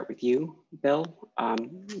like to start with you, Bill.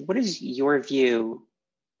 What is your view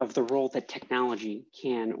of the role that technology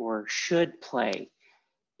can or should play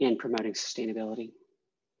in promoting sustainability?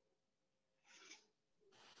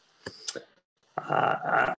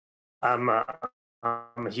 I'm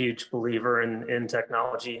a huge believer in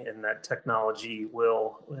technology, and that technology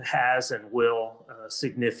has and will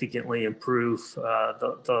significantly improve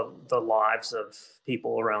the lives of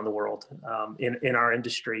people around the world. In our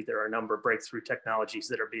industry, there are a number of breakthrough technologies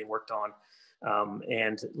that are being worked on,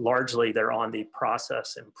 and largely they're on the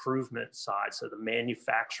process improvement side, so the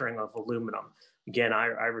manufacturing of aluminum. Again, I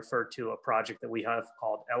refer to a project that we have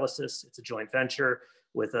called ELYSIS. It's a joint venture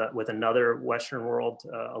with another Western world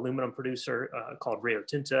aluminum producer called Rio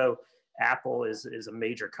Tinto. Apple is a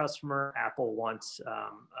major customer. Apple wants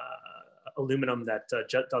aluminum that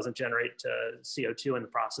doesn't generate CO2 in the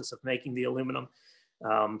process of making the aluminum.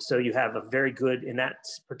 So you have a very good, in that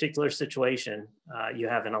particular situation, you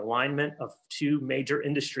have an alignment of two major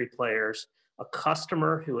industry players, a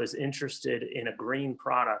customer who is interested in a green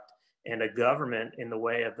product, and a government in the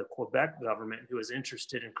way of the Quebec government who is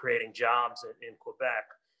interested in creating jobs in Quebec.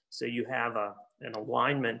 So you have an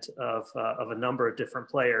alignment of a number of different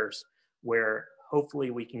players where hopefully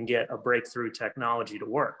we can get a breakthrough technology to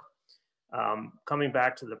work. Coming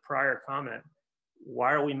back to the prior comment,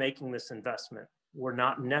 why are we making this investment? We're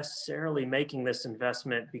not necessarily making this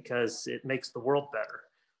investment because it makes the world better.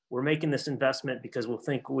 We're making this investment because we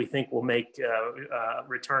think we'll make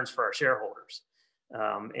returns for our shareholders.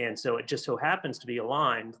 And so it just so happens to be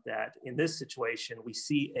aligned that in this situation, we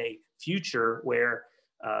see a future where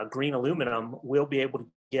green aluminum will be able to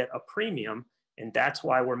get a premium. And that's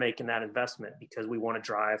why we're making that investment, because we want to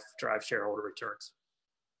drive shareholder returns.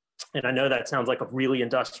 And I know that sounds like a really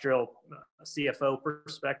industrial CFO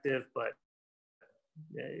perspective, but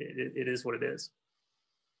it is what it is.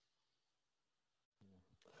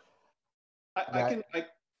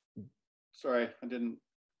 Sorry,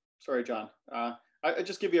 John. I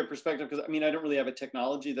just give you a perspective, because I mean, I don't really have a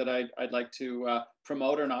technology that I'd like to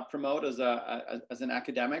promote or not promote as an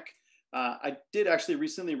academic. I did actually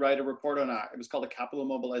recently write a report on it was called a capital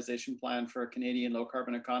mobilization plan for a Canadian low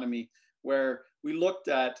carbon economy, where we looked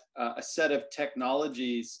at a set of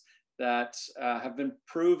technologies that have been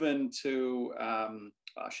proven to,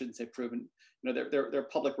 I shouldn't say proven, they're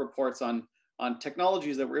public reports on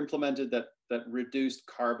technologies that were implemented that reduced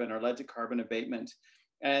carbon or led to carbon abatement.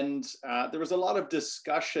 And there was a lot of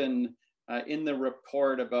discussion in the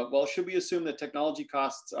report about, well, should we assume that technology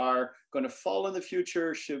costs are going to fall in the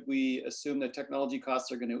future? Should we assume that technology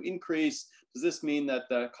costs are going to increase? Does this mean that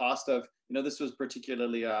the cost of, this was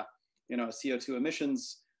particularly a CO2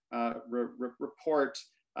 emissions report.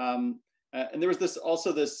 And there was this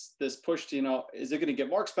push to, is it going to get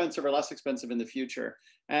more expensive or less expensive in the future?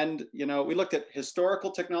 And, we looked at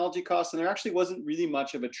historical technology costs, and there actually wasn't really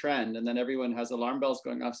much of a trend. And then everyone has alarm bells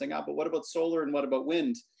going off saying, but what about solar and what about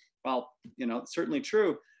wind? Well, certainly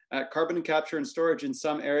true. Carbon capture and storage in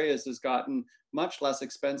some areas has gotten much less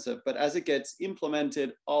expensive, but as it gets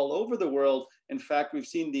implemented all over the world, in fact, we've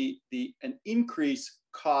seen an increased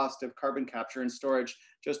cost of carbon capture and storage,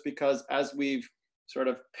 just because as we've sort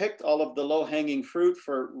of picked all of the low-hanging fruit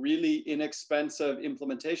for really inexpensive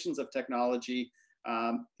implementations of technology,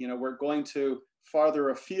 we're going to farther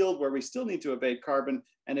afield where we still need to abate carbon,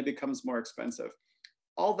 and it becomes more expensive.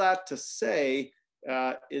 All that to say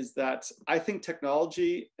is that I think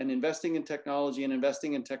technology and investing in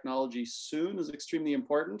technology soon is extremely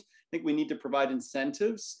important. I think we need to provide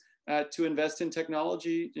incentives to invest in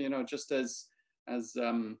technology, just as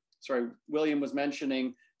William was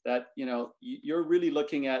mentioning, that you're really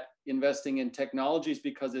looking at investing in technologies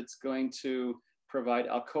because it's going to provide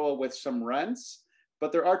Alcoa with some rents,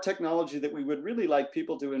 but there are technology that we would really like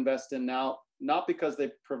people to invest in now, not because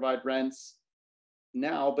they provide rents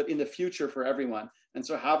now, but in the future for everyone. And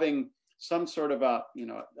so having some sort of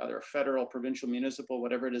either a federal, provincial, municipal,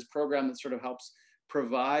 whatever it is, program that sort of helps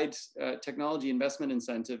provide technology investment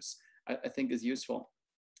incentives, I think is useful.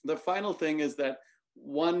 The final thing is that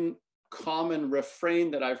one common refrain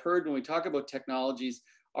that I've heard when we talk about technologies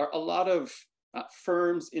are a lot of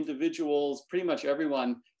firms, individuals, pretty much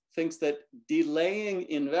everyone thinks that delaying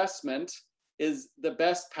investment is the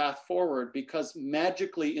best path forward, because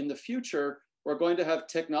magically in the future, we're going to have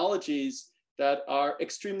technologies that are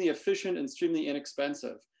extremely efficient and extremely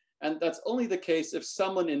inexpensive. And that's only the case if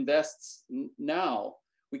someone invests now.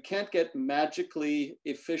 We can't get magically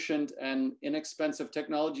efficient and inexpensive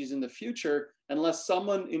technologies in the future unless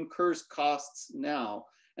someone incurs costs now.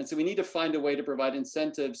 And so we need to find a way to provide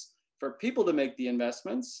incentives for people to make the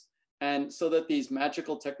investments, and so that these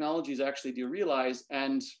magical technologies actually do realize,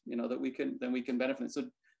 and that we can benefit. So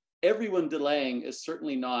everyone delaying is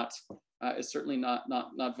certainly not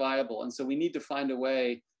viable. And so we need to find a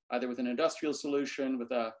way, either with an industrial solution, with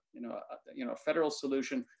a federal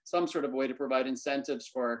solution, some sort of way to provide incentives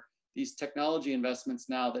for these technology investments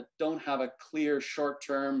now that don't have a clear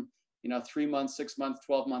short-term, 3 months, 6 months,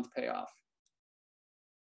 12-month payoff.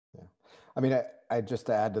 Yeah, I mean, I just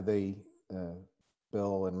to add to the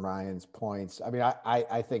Bill and Ryan's points. I mean,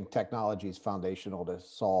 I think technology is foundational to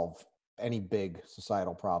solve any big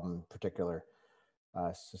societal problem, in particular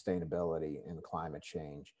sustainability and climate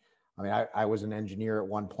change. I mean, I was an engineer at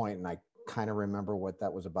one point, and I kind of remember what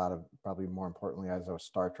that was about. Probably more importantly, as a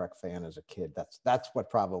Star Trek fan as a kid, that's what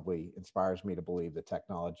probably inspires me to believe that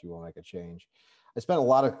technology will make a change. I spent a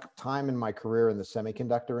lot of time in my career in the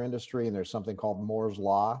semiconductor industry, and there's something called Moore's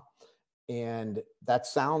Law. And that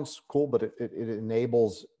sounds cool, but it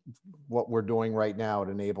enables what we're doing right now. It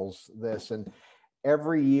enables this. And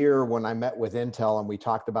every year when I met with Intel and we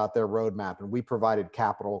talked about their roadmap, and we provided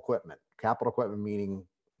capital equipment meaning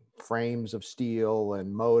frames of steel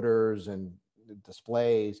and motors and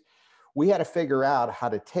displays, we had to figure out how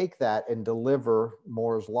to take that and deliver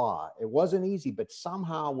Moore's Law. It wasn't easy, but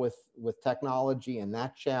somehow with technology and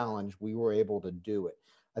that challenge, we were able to do it.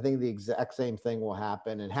 I think the exact same thing will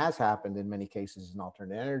happen, and has happened in many cases in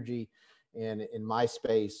alternate energy, and in my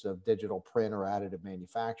space of digital print or additive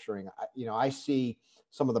manufacturing. I see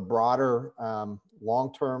some of the broader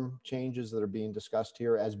long-term changes that are being discussed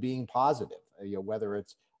here as being positive, whether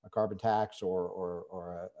it's a carbon tax or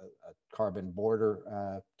a carbon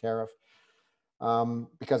border tariff,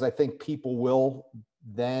 because I think people will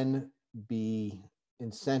then be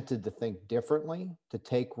incented to think differently, to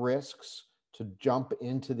take risks, to jump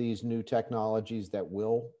into these new technologies that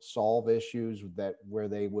will solve issues, where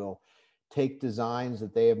they will take designs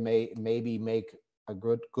that they have made, maybe make a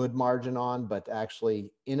good margin on, but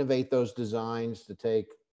actually innovate those designs to take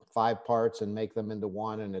 5 parts and make them into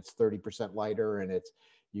one, and it's 30% lighter, and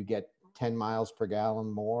you get 10 miles per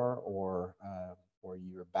gallon more, or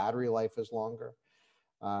your battery life is longer.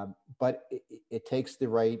 But it takes the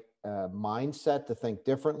right mindset to think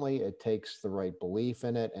differently. It takes the right belief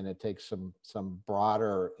in it, and it takes some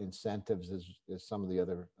broader incentives, as some of the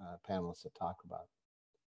other panelists have talked about.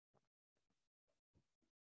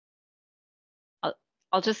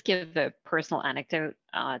 I'll just give a personal anecdote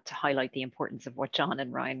to highlight the importance of what John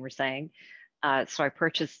and Ryan were saying. So I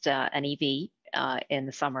purchased an EV in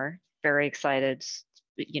the summer, very excited,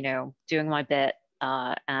 you know, doing my bit,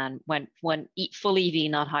 and went full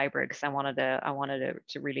EV, not hybrid, because I wanted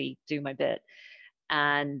to really do my bit.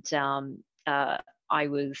 And I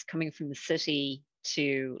was coming from the city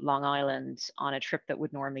to Long Island on a trip that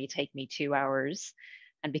would normally take me 2 hours.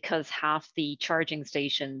 And because half the charging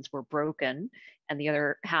stations were broken and the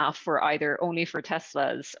other half were either only for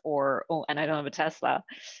Teslas and I don't have a Tesla,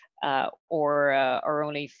 or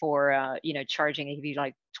only for, you know, charging maybe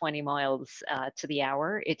like 20 miles to the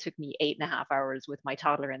hour, it took me 8.5 hours with my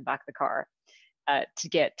toddler in the back of the car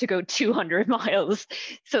to go 200 miles.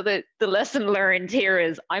 So the lesson learned here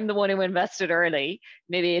is I'm the one who invested early.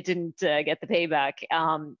 Maybe it didn't get the payback.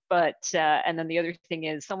 And then the other thing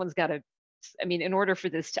is someone's got to, I mean, in order for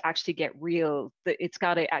this to actually get real, it's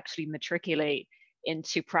got to actually matriculate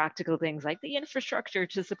into practical things like the infrastructure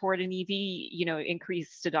to support an EV, you know,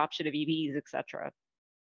 increased adoption of EVs, et cetera.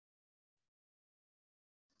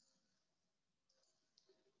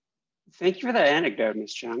 Thank you for that anecdote,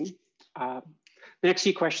 Ms. Cheung. The next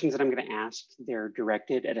few questions that I'm going to ask, they're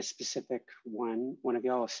directed at a specific one of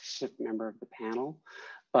y'all, a specific member of the panel.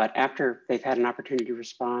 But after they've had an opportunity to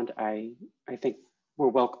respond, I think we're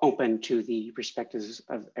well open to the perspectives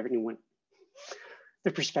of anyone,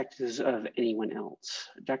 else.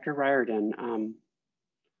 Dr. Riordan,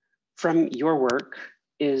 from your work,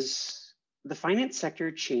 is the finance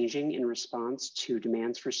sector changing in response to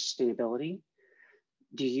demands for sustainability?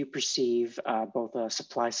 Do you perceive both a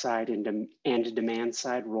supply side and a demand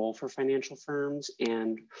side role for financial firms?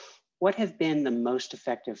 And what have been the most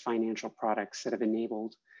effective financial products that have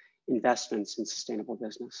enabled investments in sustainable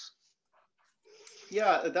business?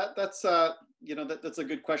 Yeah, that's you know, that's a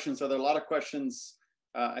good question. So there are a lot of questions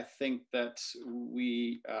I think that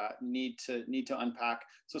we need to unpack.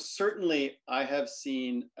 So certainly I have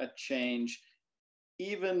seen a change,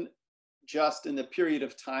 even just in the period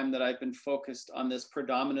of time that I've been focused on this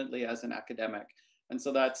predominantly as an academic. And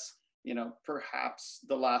so that's, you know, perhaps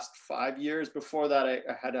the last 5 years. Before that, I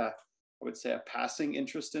had I would say a passing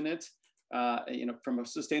interest in it, you know, from a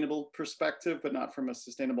sustainable perspective, but not from a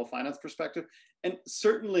sustainable finance perspective. And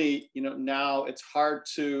certainly, you know, now it's hard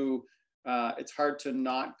to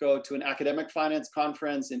not go to an academic finance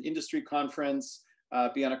conference, an industry conference,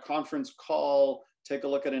 be on a conference call, take a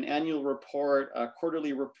look at an annual report, a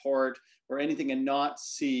quarterly report, or anything, and not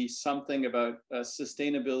see something about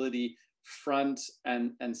sustainability front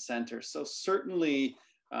and center. So certainly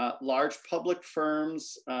large public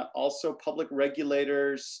firms, also public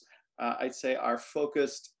regulators, I'd say are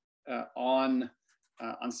focused on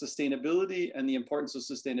sustainability and the importance of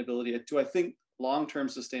sustainability to, I think, long-term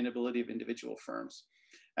sustainability of individual firms.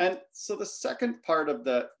 And so the second part of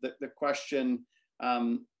the question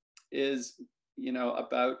is, you know,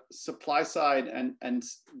 about supply side and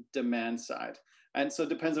demand side. And so it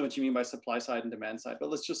depends on what you mean by supply side and demand side, but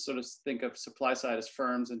let's just sort of think of supply side as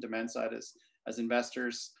firms and demand side as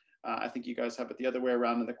investors. I think you guys have it the other way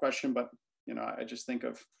around in the question, but, you know, I just think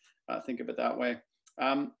of it that way.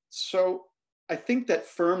 So I think that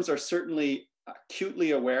firms are certainly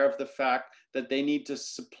acutely aware of the fact that they need to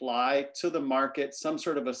supply to the market some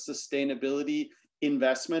sort of a sustainability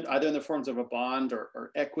investment, either in the forms of a bond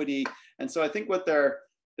or equity. And so I think what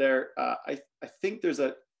I think there's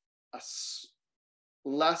a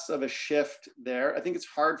less of a shift there. I think it's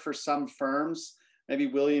hard for some firms, maybe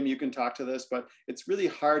William, you can talk to this, but it's really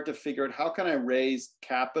hard to figure out how can I raise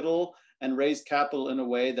capital in a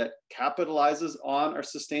way that capitalizes on our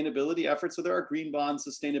sustainability efforts. So there are green bonds,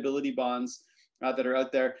 sustainability bonds that are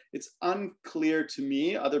out there. It's unclear to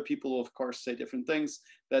me, other people will of course say different things,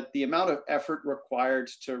 that the amount of effort required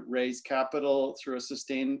to raise capital through a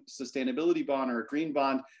sustainability bond or a green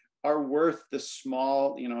bond are worth the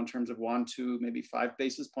small, you know, in terms of 1, 2, maybe 5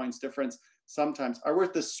 basis points difference, sometimes are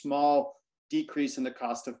worth the small decrease in the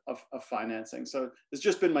cost of financing. So it's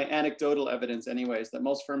just been my anecdotal evidence anyways, that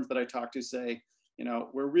most firms that I talk to say, you know,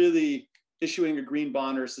 we're really issuing a green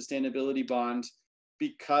bond or a sustainability bond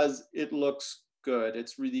because it looks good.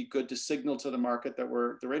 It's really good to signal to the market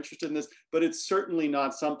that they're interested in this, but it's certainly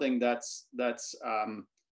not something that's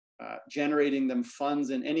generating them funds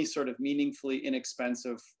in any sort of meaningfully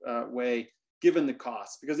inexpensive way, given the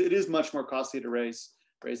cost, because it is much more costly to raise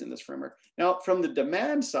in this framework. Now, from the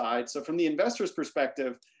demand side, so from the investor's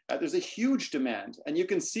perspective, there's a huge demand, and you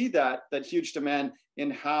can see that huge demand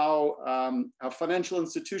in how financial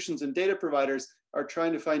institutions and data providers are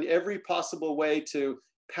trying to find every possible way to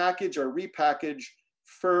package or repackage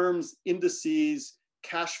firms, indices,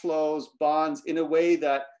 cash flows, bonds in a way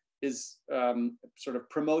that is sort of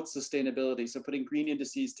promotes sustainability. So putting green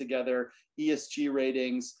indices together, ESG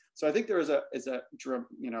ratings. So I think there's a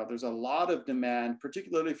lot of demand,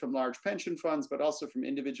 particularly from large pension funds, but also from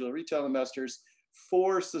individual retail investors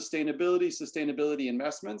for sustainability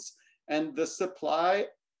investments. And the supply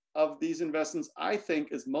of these investments, I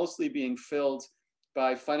think, is mostly being filled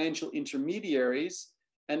by financial intermediaries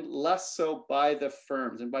and less so by the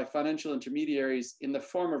firms, and by financial intermediaries in the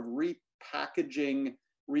form of repackaging,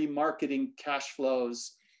 remarketing cash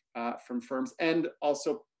flows from firms, and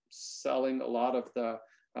also selling a lot of the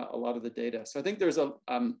data. So I think there's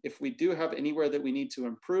if we do have anywhere that we need to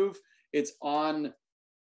improve, it's on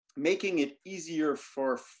making it easier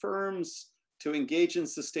for firms to engage in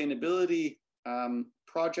sustainability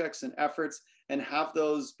projects and efforts and have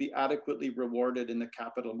those be adequately rewarded in the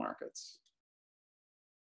capital markets.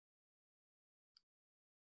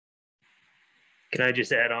 Can I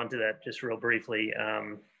just add on to that just real briefly?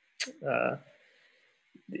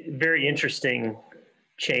 Very interesting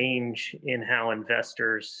change in how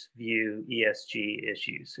investors view ESG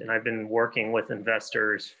issues. And I've been working with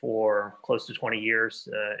investors for close to 20 years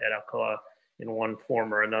at Alcoa in one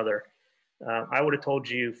form or another. I would have told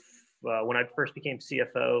you when I first became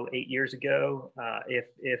CFO 8 years ago,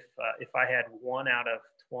 if I had 1 out of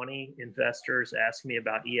 20 investors ask me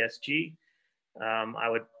about ESG, I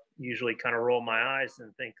would usually kind of roll my eyes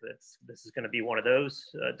and think that this is going to be one of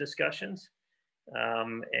those discussions.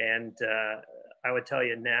 I would tell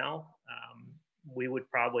you now, I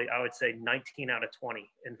would say 19 out of 20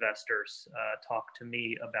 investors talk to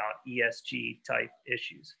me about ESG type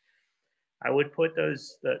issues. I would put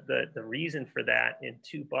the reason for that in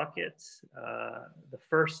 2 buckets. The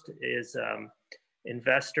first is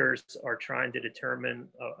investors are trying to determine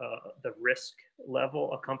the risk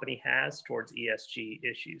level a company has towards ESG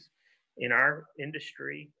issues. In our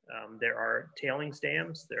industry, there are tailings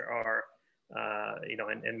dams. There are,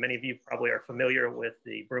 and many of you probably are familiar with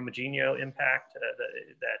the Brumadinho impact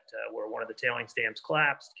where one of the tailings dams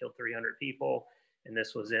collapsed, killed 300 people. And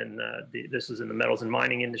this was in the metals and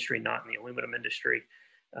mining industry, not in the aluminum industry.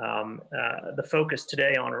 The focus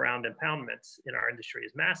today around impoundments in our industry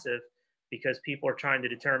is massive because people are trying to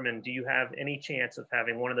determine, do you have any chance of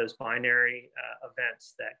having one of those binary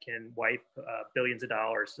events that can wipe billions of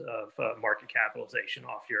dollars of market capitalization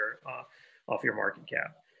off your market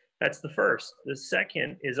cap? That's the first. The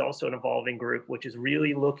second is also an evolving group, which is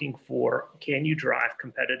really looking for, can you drive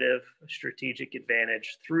competitive strategic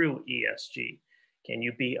advantage through ESG? Can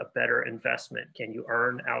you be a better investment? Can you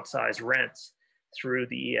earn outsized rents through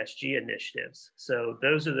the ESG initiatives? So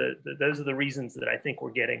those are the reasons that I think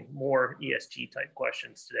we're getting more ESG type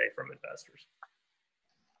questions today from investors.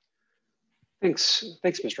 Thanks,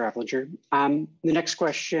 Mr. Oplinger. The next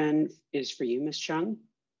question is for you, Ms. Cheung.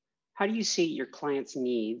 How do you see your clients'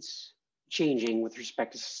 needs changing with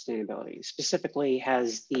respect to sustainability? Specifically,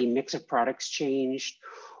 has the mix of products changed,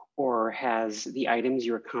 or has the items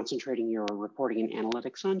you're concentrating your reporting and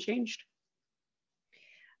analytics on changed?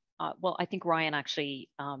 Well, I think Ryan actually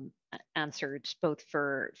answered both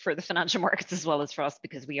for the financial markets as well as for us,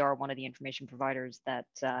 because we are one of the information providers that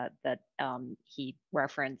he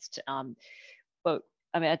referenced. But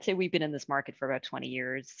I mean, I'd say we've been in this market for about 20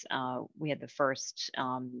 years. We had the first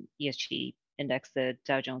ESG index, the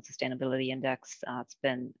Dow Jones Sustainability Index. It's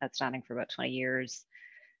been outstanding for about 20 years.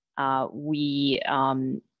 We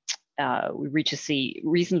recently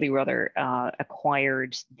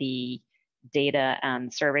acquired the data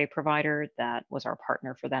and survey provider that was our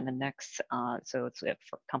partner for that index. So it's a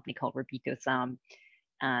company called Robeco.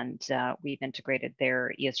 And we've integrated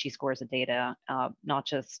their ESG scores of data, not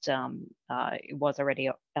just, it was already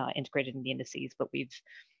integrated in the indices, but we've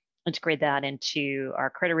integrated that into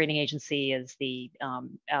our credit rating agency as the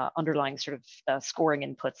underlying sort of scoring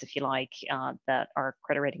inputs, if you like, that our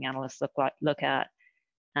credit rating analysts look at.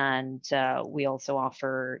 And we also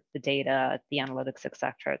offer the data, the analytics, et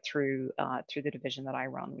cetera, through the division that I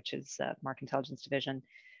run, which is the Market Intelligence division.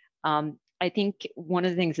 I think one of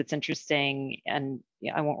the things that's interesting, and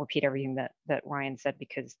I won't repeat everything that Ryan said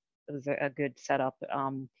because it was a good setup.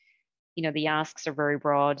 The asks are very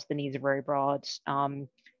broad, the needs are very broad.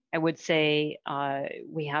 I would say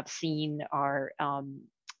we have seen our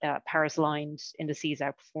Paris-aligned indices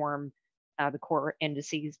outperform the core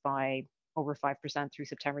indices by over 5% through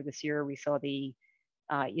September this year. We saw the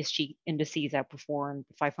ESG indices outperform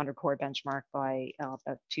the 500 core benchmark by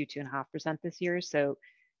about 2.5% this year. So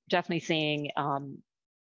definitely seeing,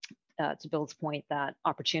 to Bill's point, that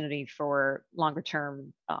opportunity for longer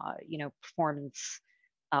term, performance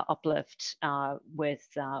uplift with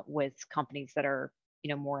companies that are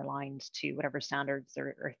more aligned to whatever standards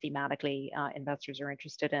or thematically investors are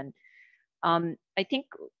interested in. I think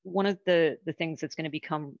one of the things that's going to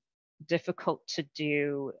become difficult to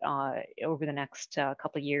do over the next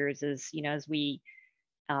couple of years is, as we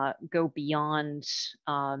go beyond,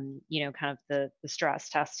 kind of the stress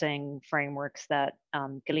testing frameworks that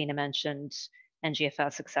Galina mentioned,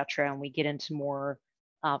 NGFS, et cetera, and we get into more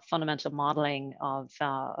fundamental modeling of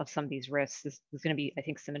some of these risks. There's going to be, I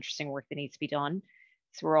think, some interesting work that needs to be done.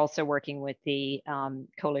 So we're also working with the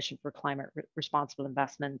Coalition for Climate Responsible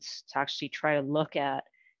Investment to actually try to look at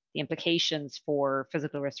the implications for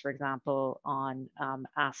physical risk, for example, on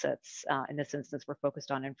assets. In this instance, we're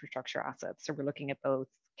focused on infrastructure assets. So we're looking at both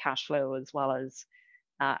cash flow as well as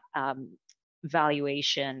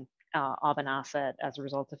valuation of an asset as a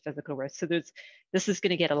result of physical risk. So this is going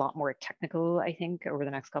to get a lot more technical, I think, over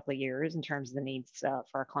the next couple of years in terms of the needs for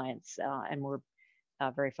our clients, and we're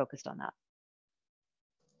very focused on that.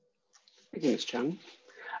 Thank you, Ms. Cheung.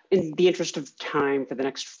 In the interest of time, for the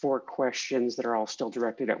next 4 questions that are all still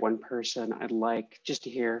directed at one person, I'd like just to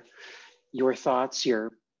hear your thoughts, the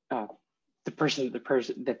person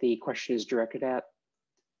that the question is directed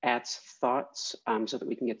at's thoughts, so that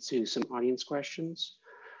we can get to some audience questions.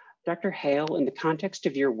 Dr. Hale, in the context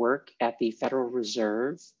of your work at the Federal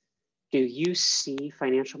Reserve, do you see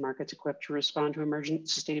financial markets equipped to respond to emergent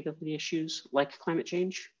sustainability issues like climate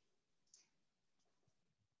change?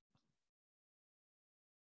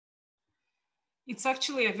 It's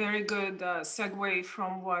actually a very good segue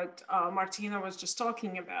from what Martina was just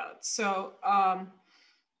talking about. So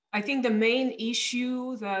I think the main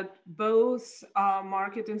issue that both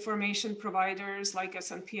market information providers like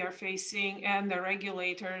S&P are facing and the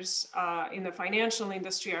regulators in the financial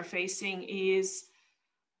industry are facing is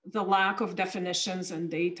the lack of definitions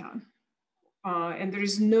and data. And there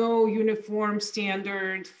is no uniform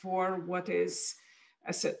standard for what is,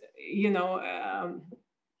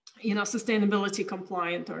 sustainability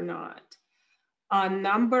compliant or not. A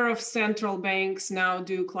number of central banks now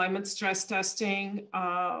do climate stress testing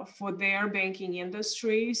for their banking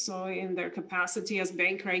industry, so in their capacity as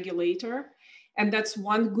bank regulator. And that's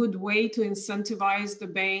one good way to incentivize the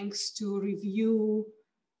banks to review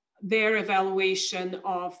their evaluation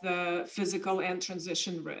of the physical and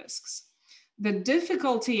transition risks. The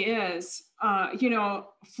difficulty is,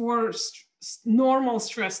 for normal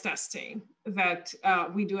stress testing that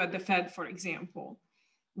we do at the Fed, for example,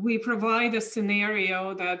 we provide a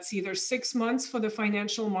scenario that's either 6 months for the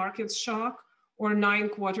financial markets shock or 9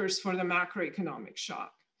 quarters for the macroeconomic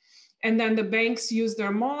shock. And then the banks use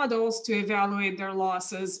their models to evaluate their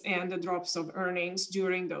losses and the drops of earnings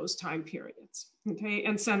during those time periods. Okay,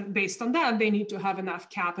 and so based on that, they need to have enough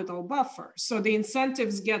capital buffer. So the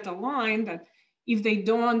incentives get aligned that if they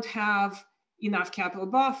don't have enough capital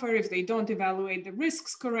buffer, if they don't evaluate the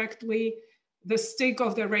risks correctly, the stake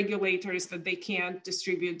of the regulator is that they can't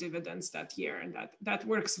distribute dividends that year, and that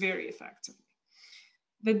works very effectively.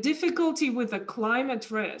 The difficulty with the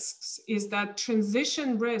climate risks is that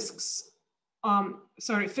transition risks,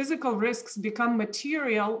 physical risks become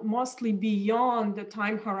material mostly beyond the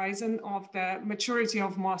time horizon of the maturity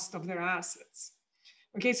of most of their assets.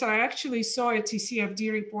 Okay, so I actually saw a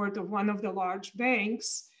TCFD report of one of the large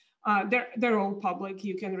banks. They're all public,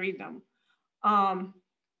 you can read them.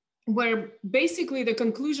 Where basically the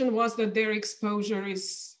conclusion was that their exposure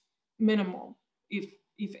is minimal,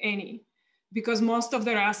 if any, because most of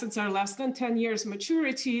their assets are less than 10 years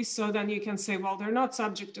maturity. So then you can say, well, they're not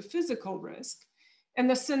subject to physical risk. And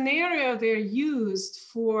the scenario they used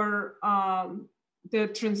for the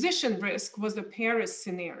transition risk was the Paris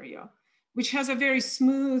scenario, which has a very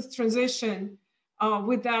smooth transition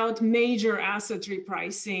without major asset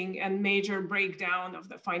repricing and major breakdown of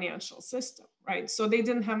the financial system, right? So they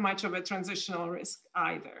didn't have much of a transitional risk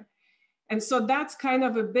either. And so that's kind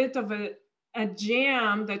of a bit of a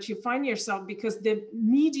jam that you find yourself, because the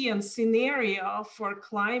median scenario for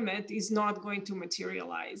climate is not going to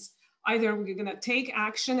materialize. Either we're gonna take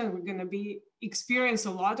action and we're gonna experience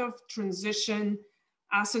a lot of transition,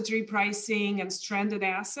 asset repricing and stranded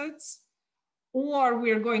assets, or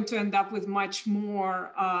we're going to end up with much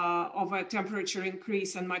more of a temperature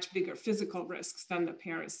increase and much bigger physical risks than the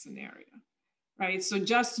Paris scenario, right? So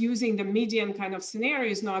just using the median kind of scenario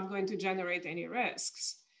is not going to generate any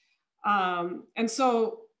risks. And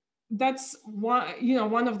so that's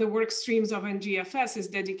one of the work streams of NGFS is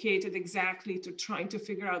dedicated exactly to trying to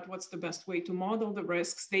figure out what's the best way to model the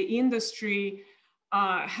risks. The industry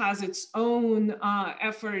has its own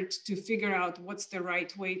effort to figure out what's the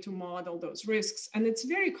right way to model those risks. And it's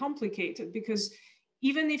very complicated because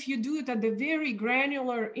even if you do it at the very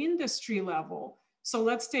granular industry level, so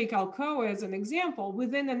let's take Alcoa as an example,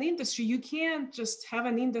 within an industry, you can't just have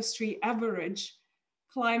an industry average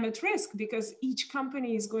climate risk because each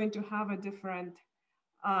company is going to have a different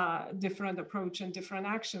approach and different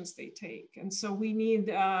actions they take. And so we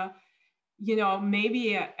need,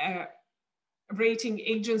 maybe a rating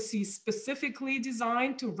agency specifically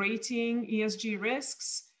designed to rating ESG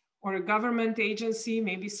risks, or a government agency,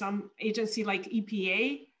 maybe some agency like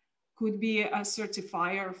EPA could be a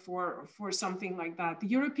certifier for something like that. The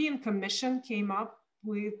European Commission came up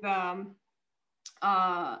with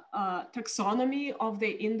taxonomy of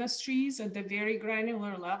the industries at the very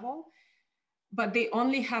granular level, but they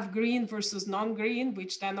only have green versus non-green,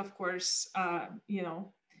 which then of course,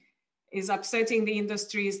 is upsetting the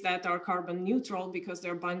industries that are carbon neutral because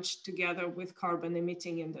they're bunched together with carbon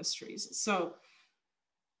emitting industries. So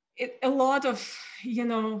a lot of,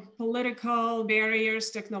 political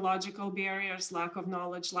barriers, technological barriers, lack of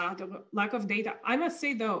knowledge, lack of data. I must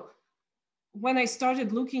say though, when I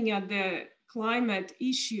started looking at the climate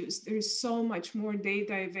issues, there's so much more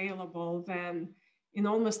data available than in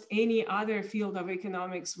almost any other field of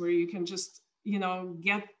economics where you can just,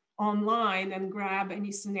 get online and grab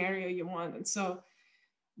any scenario you want. And so,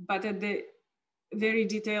 but at the very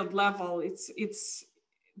detailed level, it's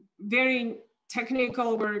very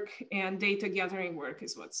technical work and data gathering work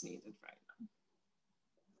is what's needed right now.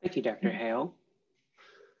 Thank you, Dr. Hale.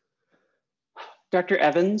 Dr.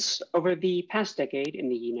 Evans, over the past decade in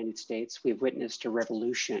the United States, we've witnessed a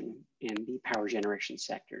revolution in the power generation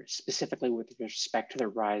sector, specifically with respect to the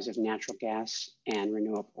rise of natural gas and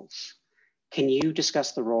renewables. Can you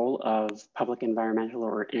discuss the role of public environmental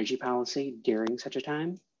or energy policy during such a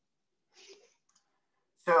time?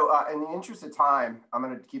 So in the interest of time, I'm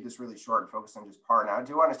going to keep this really short and focus on just part. Now, I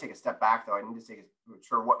do want to take a step back, though. I need to take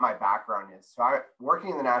sure what my background is. So I'm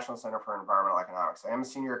working in the National Center for Environmental Economics. I am a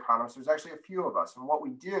senior economist. There's actually a few of us. And what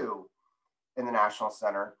we do in the National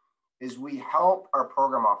Center is we help our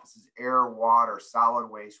program offices, air, water, solid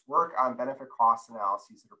waste, work on benefit cost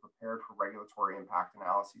analyses that are prepared for regulatory impact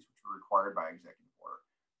analyses, which are required by executive order.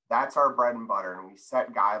 That's our bread and butter. And we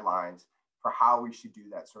set guidelines for how we should do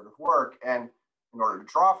that sort of work. And in order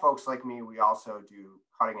to draw folks like me, we also do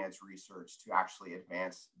cutting edge research to actually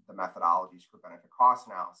advance the methodologies for benefit cost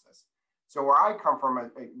analysis. So where I come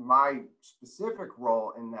from, my specific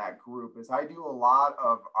role in that group is I do a lot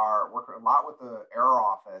of our work, a lot with the Air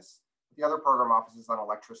Office, the other program offices on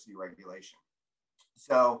electricity regulation.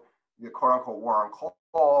 So the quote unquote war on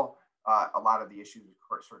coal, a lot of the issues that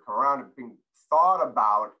sort of come around have been thought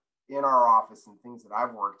about in our office and things that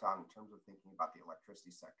I've worked on in terms of thinking about the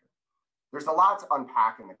electricity sector. There's a lot to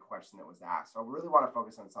unpack in the question that was asked. So I really want to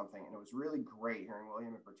focus on something, and it was really great hearing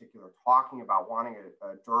William in particular talking about wanting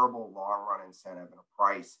a durable long-run incentive and a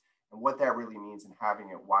price and what that really means and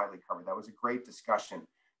having it widely covered. That was a great discussion,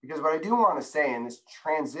 because what I do want to say in this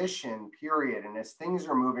transition period and as things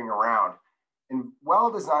are moving around, and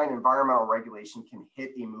well-designed environmental regulation can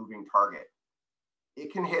hit a moving target.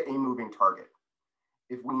 It can hit a moving target.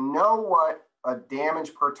 If we know what a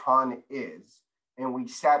damage per ton is, and we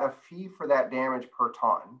set a fee for that damage per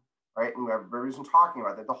ton, right? And everybody's been talking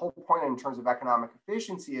about that. The whole point in terms of economic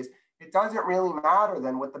efficiency is it doesn't really matter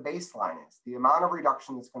then what the baseline is. The amount of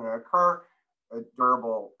reduction that's going to occur, a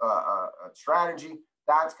durable strategy,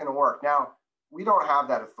 that's going to work. Now, we don't have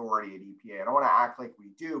that authority at EPA. I don't want to act like we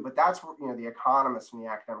do, but that's what, the economists from the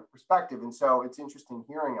academic perspective. And so it's interesting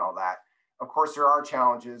hearing all that. Of course, there are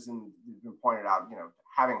challenges, and it's been pointed out,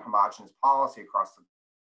 having homogeneous policy across the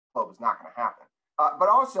globe is not going to happen. But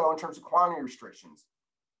also in terms of quantity restrictions,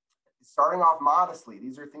 starting off modestly,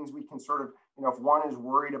 these are things we can sort of, if one is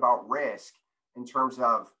worried about risk in terms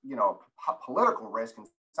of, political risk in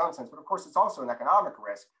some sense, but of course it's also an economic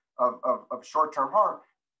risk of short-term harm,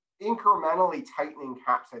 incrementally tightening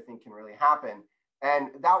caps, I think, can really happen.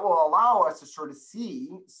 And that will allow us to sort of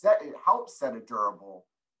help set a durable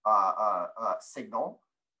signal,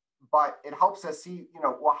 but it helps us see,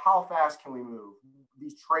 well, how fast can we move,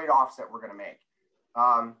 these trade-offs that we're going to make.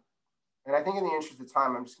 And I think in the interest of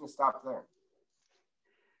time, I'm just going to stop there.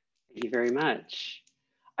 Thank you very much.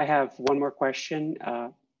 I have one more question.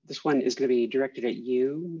 This one is going to be directed at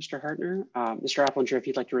you, Mr. Hartner. Mr. Oplinger, if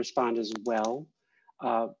you'd like to respond as well,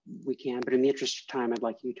 we can. But in the interest of time, I'd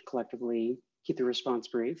like you to collectively keep the response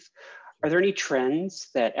brief. Are there any trends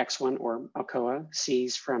that ExOne or Alcoa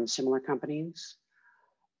sees from similar companies?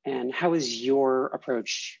 And how is your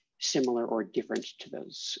approach similar or different to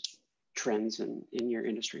those trends in your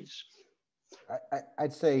industries?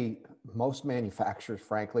 I'd say most manufacturers,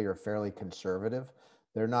 frankly, are fairly conservative.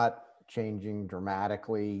 They're not changing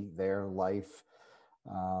dramatically their life.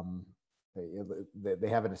 They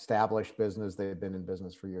have an established business. They've been in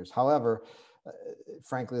business for years. However,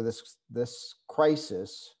 frankly, this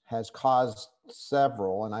crisis has caused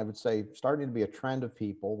several, and I would say starting to be a trend of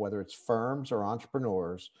people, whether it's firms or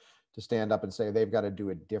entrepreneurs, to stand up and say they've got to do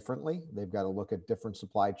it differently. They've got to look at different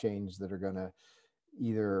supply chains that are going to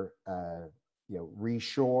either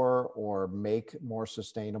reshore or make more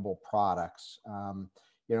sustainable products.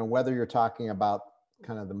 Whether you're talking about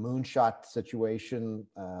kind of the moonshot situation,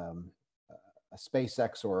 a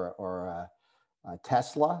SpaceX or a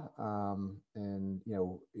Tesla, and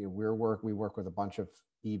we work with a bunch of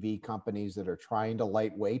EV companies that are trying to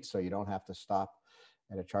lightweight, so you don't have to stop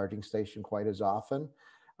at a charging station quite as often.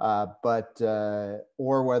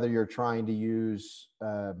 Or whether you're trying to use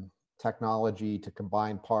technology to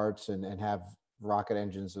combine parts and have rocket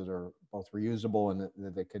engines that are both reusable and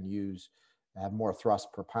that they can have more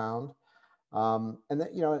thrust per pound. And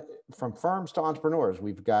then, from firms to entrepreneurs,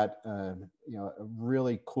 we've got, a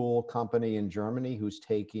really cool company in Germany who's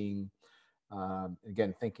taking,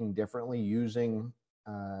 again, thinking differently, using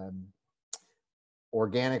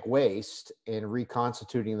organic waste and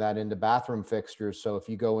reconstituting that into bathroom fixtures. So if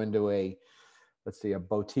you go into let's see, a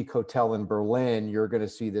boutique hotel in Berlin, you're going to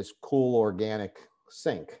see this cool organic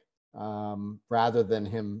sink, rather than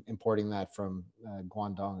him importing that from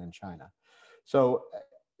Guangdong in China. So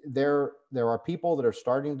there are people that are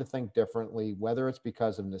starting to think differently, whether it's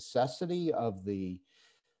because of necessity of the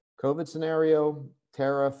COVID scenario,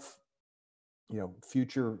 tariff,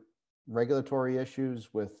 future regulatory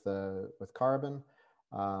issues with carbon.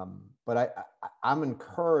 But I'm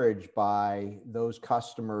encouraged by those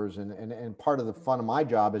customers, and part of the fun of my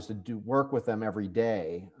job is to work with them every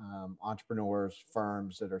day, entrepreneurs,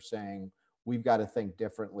 firms that are saying, we've got to think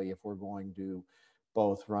differently if we're going to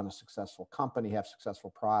both run a successful company, have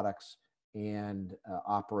successful products, and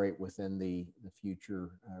operate within the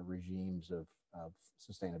future regimes of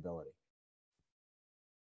sustainability.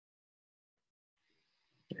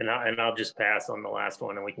 And I'll just pass on the last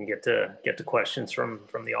one, and we can get to questions from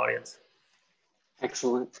the audience.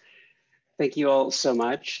 Excellent. Thank you all so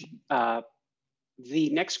much. The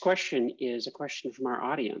next question is a question from our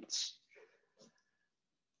audience.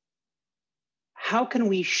 How can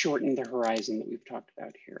we shorten the horizon that we've talked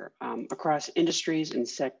about here? Across industries and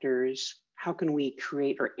sectors, how can we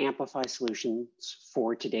create or amplify solutions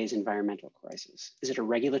for today's environmental crisis? Is it a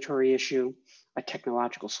regulatory issue, a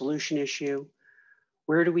technological solution issue?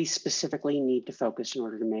 Where do we specifically need to focus in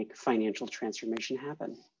order to make financial transformation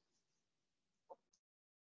happen?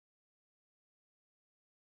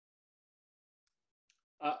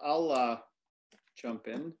 I'll jump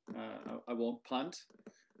in. I won't punt,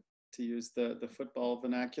 to use the football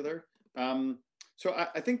vernacular. So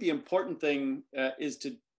I think the important thing is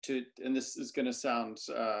to, and this is going to sound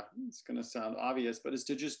obvious, but is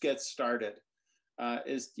to just get started.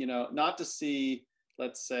 Not to see,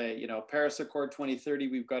 let's say, Paris Accord 2030,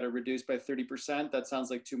 we've got to reduce by 30%. That sounds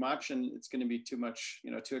like too much, and it's going to be too much,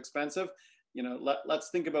 too expensive. Let's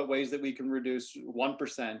think about ways that we can reduce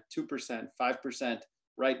 1%, 2%, 5%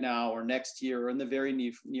 right now or next year or in the very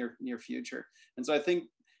near future. And so I think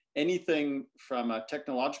anything from a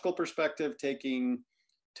technological perspective, taking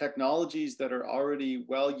technologies that are already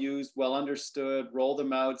well used, well understood, roll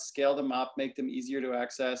them out, scale them up, make them easier to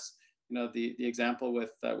access. The example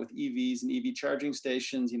with EVs and EV charging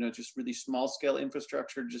stations, just really small scale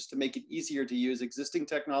infrastructure just to make it easier to use existing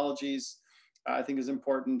technologies, I think is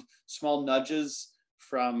important. Small nudges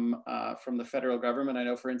from the federal government. I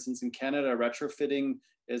know, for instance, in Canada, retrofitting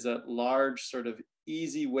is a large sort of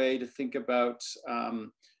easy way to think about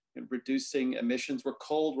reducing emissions. We're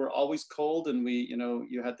cold, we're always cold. And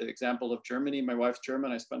you had the example of Germany. My wife's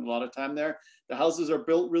German, I spent a lot of time there. The houses are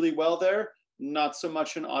built really well there, not so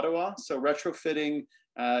much in Ottawa. So retrofitting,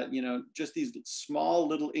 just these small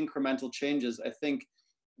little incremental changes, I think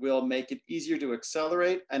will make it easier to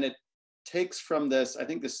accelerate. And it takes from this, I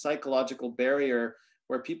think, this psychological barrier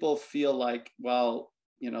where people feel like, well,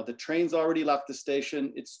 the train's already left the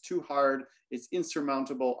station, it's too hard, it's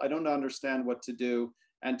insurmountable, I don't understand what to do.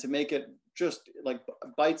 And to make it just like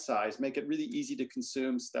bite-sized, make it really easy to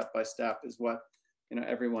consume step by step is what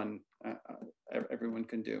everyone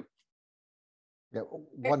can do. Yeah,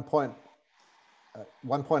 one point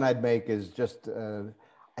I'd make is just,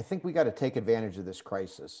 I think we got to take advantage of this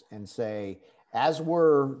crisis and say, as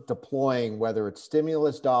we're deploying, whether it's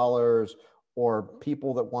stimulus dollars or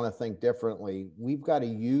people that want to think differently, we've got to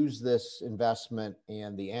use this investment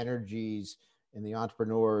and the energies and the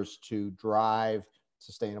entrepreneurs to drive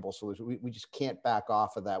sustainable solution. We just can't back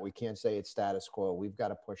off of that. We can't say it's status quo. We've got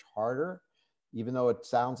to push harder, even though it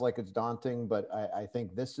sounds like it's daunting, but I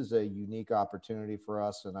think this is a unique opportunity for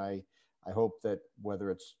us. And I hope that whether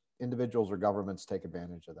it's individuals or governments take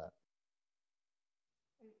advantage of that.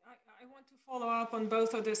 I want to follow up on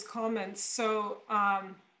both of these comments. So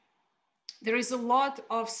there is a lot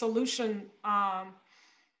of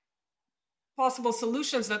possible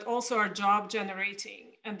solutions that also are job generating.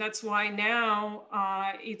 And that's why now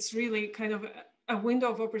it's really kind of a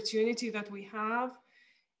window of opportunity that we have.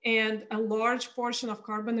 And a large portion of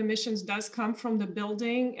carbon emissions does come from the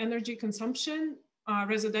building energy consumption,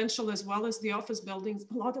 residential as well as the office buildings.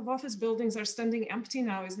 A lot of office buildings are standing empty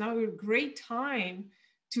now. It's now a great time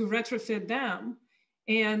to retrofit them.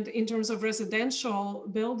 And in terms of residential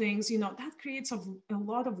buildings, that creates a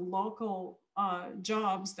lot of local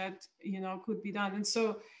jobs that, could be done. And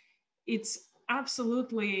so it's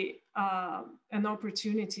absolutely an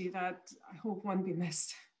opportunity that I hope won't be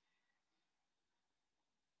missed.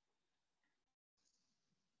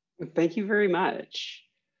 Thank you very much.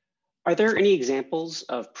 Are there any examples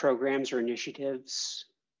of programs or initiatives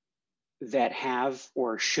that have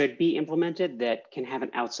or should be implemented that can have an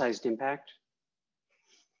outsized impact?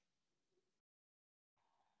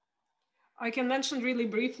 I can mention really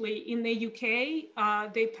briefly, in the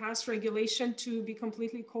UK, they passed regulation to be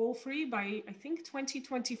completely coal-free by, I think,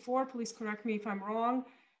 2024. Please correct me if I'm wrong.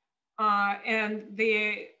 And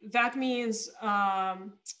that means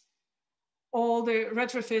all the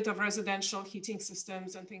retrofit of residential heating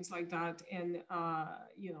systems and things like that, and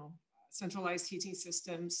centralized heating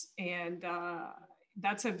systems. And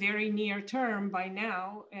that's a very near term by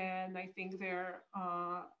now. And I think they're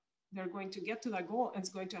going to get to that goal, and it's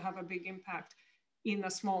going to have a big impact in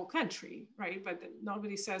a small country, right? But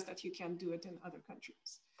nobody says that you can't do it in other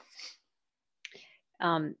countries.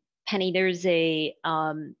 Penny, there's a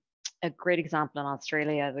great example in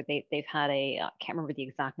Australia where they've had I can't remember the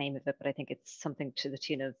exact name of it, but I think it's something to the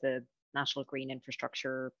tune of the National Green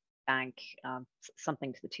Infrastructure Bank,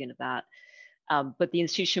 something to the tune of that. But the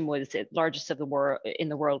institution was the largest of in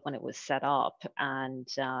the world when it was set up, and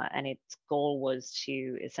its goal was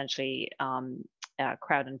to essentially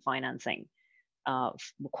crowd financing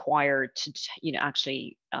required to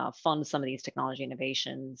actually fund some of these technology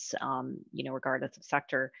innovations, regardless of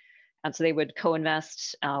sector. And so they would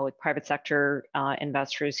co-invest with private sector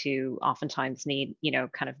investors who oftentimes need,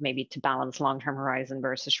 kind of maybe to balance long-term horizon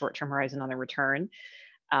versus short-term horizon on their return.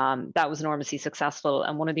 That was enormously successful.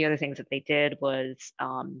 And one of the other things that they did was,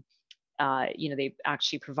 they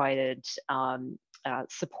actually provided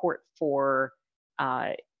support for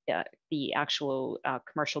the actual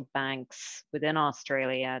commercial banks within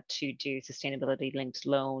Australia to do sustainability-linked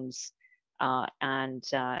loans and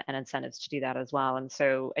incentives to do that as well. And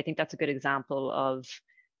so I think that's a good example of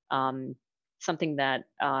something that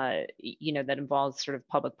that involves sort of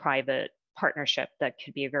public-private partnership that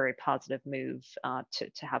could be a very positive move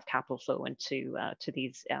to have capital flow into to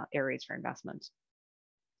these areas for investment.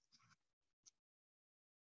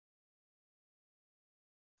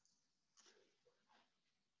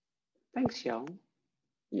 Thanks, y'all.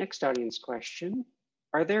 Next audience question.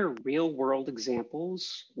 Are there real world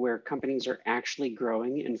examples where companies are actually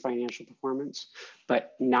growing in financial performance,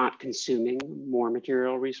 but not consuming more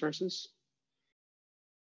material resources?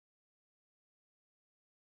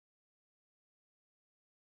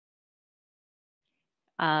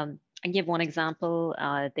 I give one example.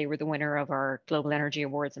 They were the winner of our Global Energy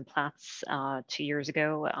Awards in Platts 2 years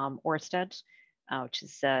ago, Ørsted, which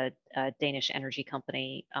is a Danish energy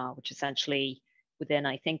company, which essentially within,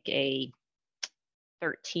 I think, a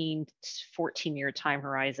 13 to 14-year time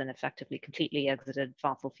horizon effectively completely exited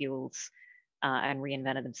fossil fuels and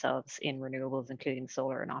reinvented themselves in renewables, including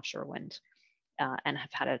solar and offshore wind, and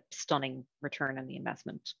have had a stunning return on the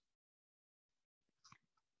investment.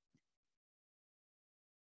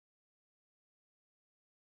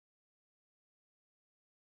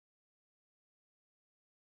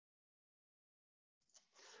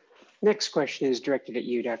 Next question is directed at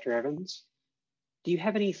you, Dr. Evans. Do you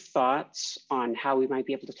have any thoughts on how we might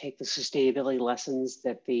be able to take the sustainability lessons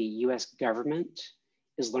that the US government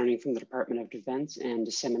is learning from the Department of Defense and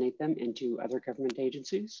disseminate them into other government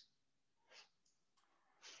agencies?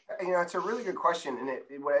 It's a really good question. And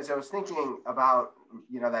as I was thinking about,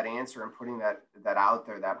 that answer and putting that out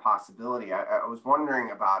there, that possibility, I was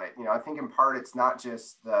wondering about it. I think in part, it's not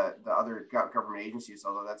just the other government agencies,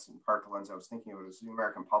 although that's in part the lens I was thinking of. It was the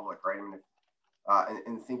American public, right? I mean,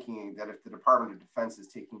 and thinking that if the Department of Defense is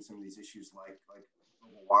taking some of these issues like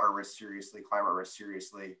water risk seriously, climate risk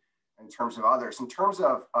seriously, in terms of others. In terms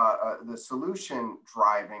of the solution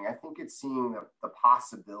driving, I think it's seeing the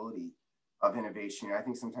possibility of innovation. I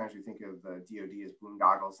think sometimes we think of the DoD as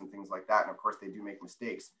boondoggles and things like that, and of course they do make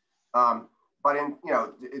mistakes. But in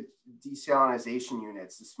desalinization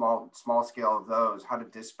units, the small scale of those, how to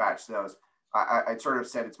dispatch those, I sort of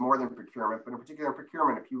said it's more than procurement, but in particular in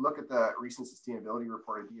procurement, if you look at the recent sustainability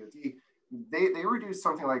report of DoD, they reduced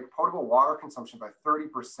something like potable water consumption by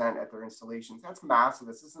 30% at their installations. That's massive.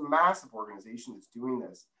 This is a massive organization that's doing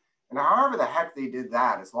this. And however the heck they did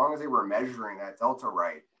that, as long as they were measuring that delta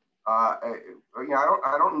right,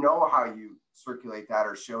 I don't know how you circulate that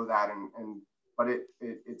or show that, but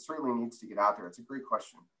it certainly needs to get out there. It's a great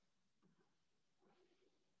question.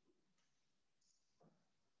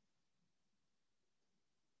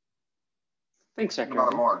 Thanks, Dr.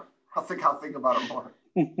 About it more. I'll think about it more.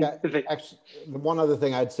 Yeah, actually, one other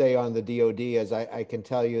thing I'd say on the DoD is I can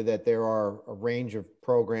tell you that there are a range of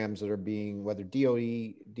programs that are being, whether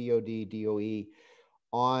DOD, DOE,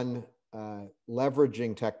 on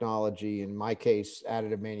leveraging technology, in my case,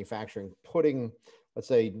 additive manufacturing, putting, let's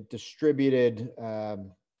say, distributed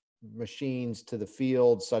machines to the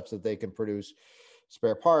field such that they can produce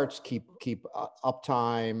spare parts, keep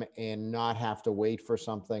uptime, and not have to wait for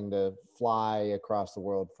something to fly across the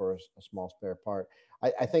world for a small spare part.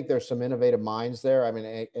 I think there's some innovative minds there. I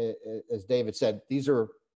mean, as David said, these are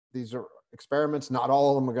experiments. Not all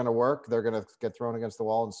of them are going to work. They're going to get thrown against the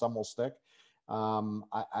wall, and some will stick. I'm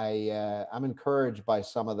encouraged by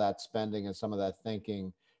some of that spending and some of that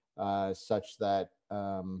thinking, such that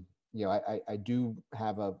I do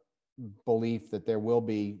have a belief that there will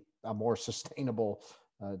be a more sustainable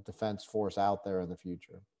defense force out there in the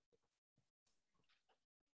future.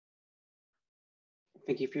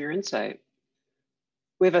 Thank you for your insight.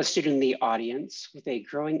 We have a student in the audience with a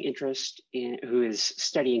growing interest who is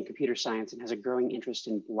studying computer science and has a growing interest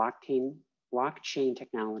in blockchain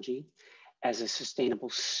technology as a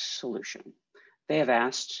sustainable solution. They have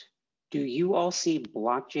asked, do you all see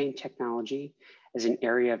blockchain technology as an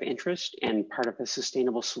area of interest and part of a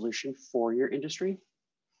sustainable solution for your industry?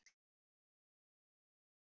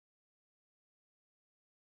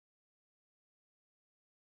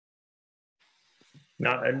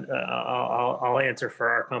 No, and I'll answer for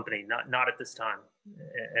our company. Not at this time,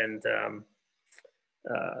 and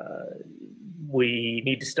we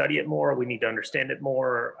need to study it more. We need to understand it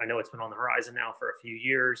more. I know it's been on the horizon now for a few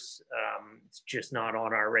years. It's just not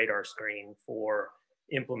on our radar screen for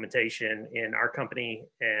implementation in our company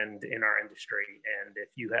and in our industry. And if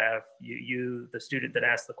you have the student that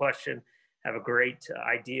asked the question, have a great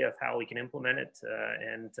idea of how we can implement it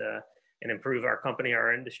and improve our company,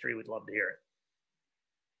 our industry, we'd love to hear it.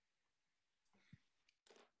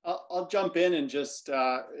 I'll jump in and just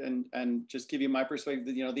just give you my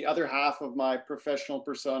perspective. The other half of my professional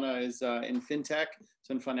persona is in fintech,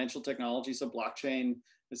 so in financial technology. So blockchain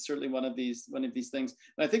is certainly one of these things.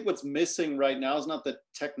 And I think what's missing right now is not the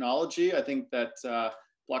technology. I think that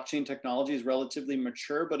blockchain technology is relatively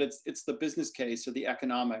mature, but it's the business case or the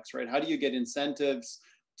economics, right? How do you get incentives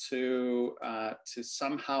to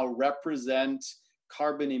somehow represent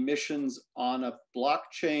carbon emissions on a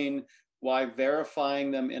blockchain? Why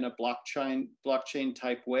verifying them in a blockchain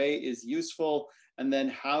type way is useful, and then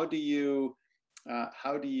how do you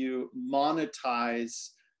monetize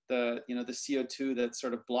the CO2 that's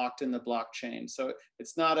sort of blocked in the blockchain? So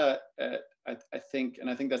it's not I think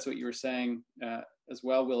that's what you were saying as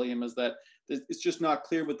well, William, is that it's just not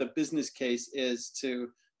clear what the business case is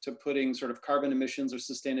to putting sort of carbon emissions or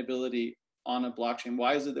sustainability on a blockchain.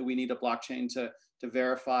 Why is it that we need a blockchain to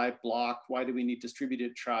verify, block? Why do we need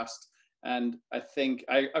distributed trust? And I think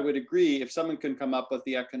I would agree, if someone can come up with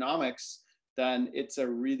the economics, then it's a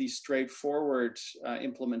really straightforward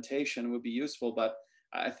implementation, would be useful. But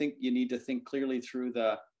I think you need to think clearly through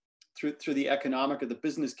the economic or the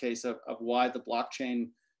business case of why the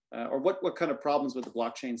blockchain or what kind of problems would the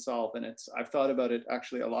blockchain solve. And I've thought about it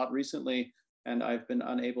actually a lot recently, and I've been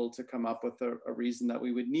unable to come up with a reason that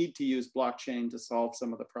we would need to use blockchain to solve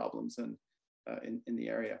some of the problems in the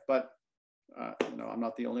area. But I'm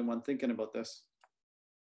not the only one thinking about this.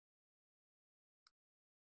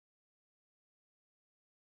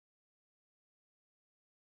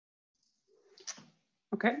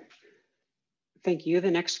 Okay, thank you.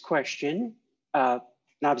 The next question, an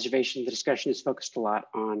observation, the discussion is focused a lot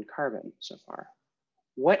on carbon so far.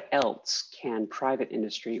 What else can private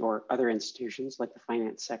industry or other institutions like the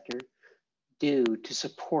finance sector do to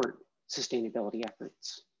support sustainability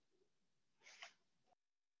efforts?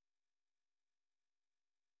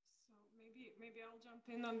 Maybe I'll jump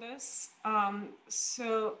in on this.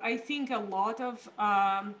 So I think a lot of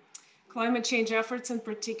climate change efforts in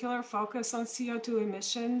particular focus on CO2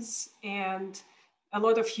 emissions, and a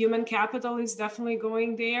lot of human capital is definitely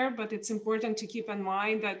going there, but it's important to keep in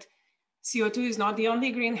mind that CO2 is not the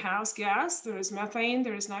only greenhouse gas. There is methane,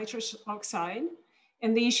 there is nitrous oxide.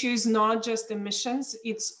 And the issue is not just emissions,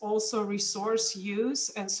 it's also resource use.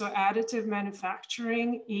 And so additive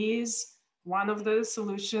manufacturing is one of the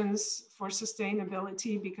solutions for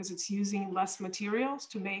sustainability because it's using less materials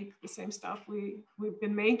to make the same stuff we've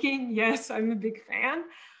been making. Yes, I'm a big fan.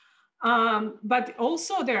 But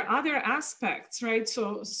also there are other aspects, right?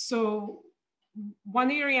 So one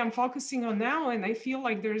area I'm focusing on now, and I feel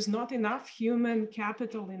like there's not enough human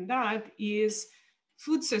capital in that, is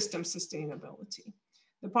food system sustainability.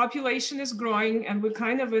 The population is growing and we're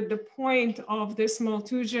kind of at the point of this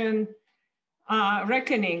Malthusian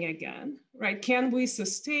reckoning again, right? Can we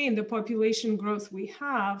sustain the population growth we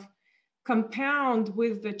have, compound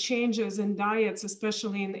with the changes in diets,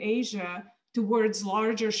 especially in Asia, towards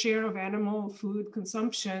larger share of animal food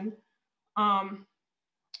consumption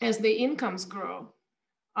as the incomes grow?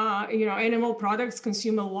 Animal products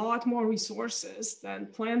consume a lot more resources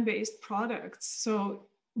than plant-based products. So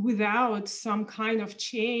without some kind of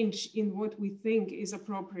change in what we think is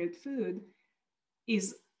appropriate food,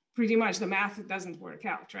 is pretty much the math that doesn't work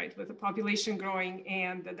out, right? With the population growing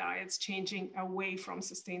and the diets changing away from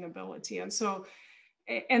sustainability. And so,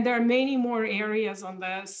 and there are many more areas on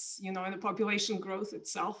this, and the population growth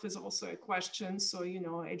itself is also a question. So,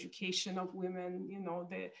 education of women,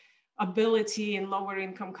 the ability in lower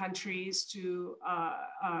income countries to,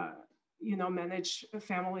 manage a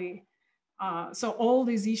family. So all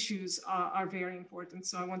these issues are very important.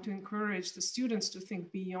 So I want to encourage the students to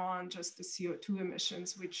think beyond just the CO2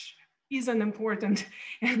 emissions, which is an important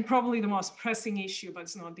and probably the most pressing issue, but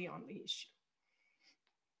it's not the only issue.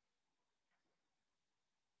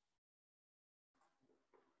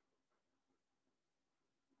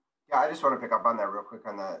 Yeah, I just want to pick up on that real quick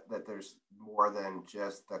on that there's more than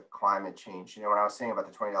just the climate change. When I was saying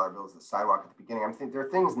about the $20 bills, the sidewalk at the beginning, I'm thinking there are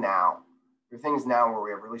things now. There are things now where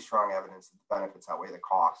we have really strong evidence that the benefits outweigh the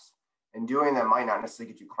costs. And doing that might not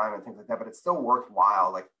necessarily get you climate, things like that, but it's still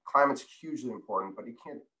worthwhile. Like climate's hugely important, but you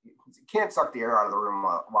can't suck the air out of the room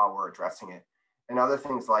while we're addressing it. And other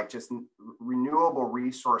things like just renewable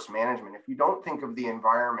resource management. If you don't think of the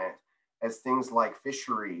environment as things like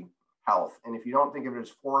fishery health, and if you don't think of it as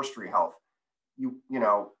forestry health, then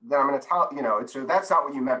I'm going to tell, so that's not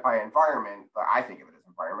what you meant by environment, but I think of it as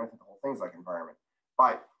environment. I think the whole thing's like environment.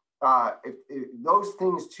 But if those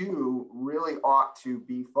things too really ought to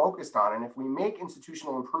be focused on. And if we make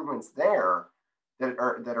institutional improvements there that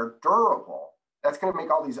are durable, that's going to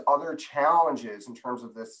make all these other challenges in terms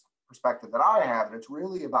of this perspective that I have, that it's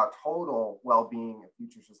really about total well-being of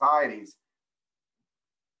future societies,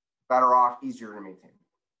 better off, easier to maintain.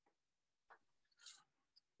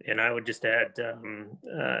 And I would just add,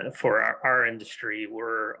 for our industry,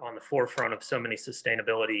 we're on the forefront of so many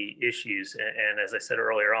sustainability issues. And as I said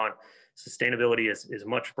earlier on, sustainability is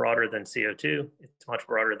much broader than CO2. It's much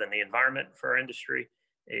broader than the environment for our industry.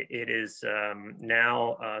 It is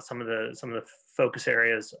now some of the focus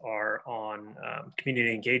areas are on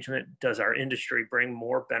community engagement. Does our industry bring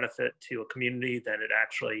more benefit to a community than it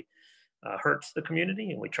actually hurts the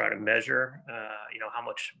community? And we try to measure, how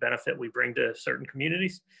much benefit we bring to certain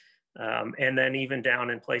communities. And then even down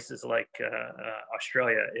in places like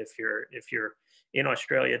Australia, if you're in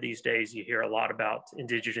Australia these days, you hear a lot about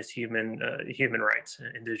Indigenous human rights,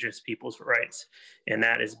 Indigenous people's rights, and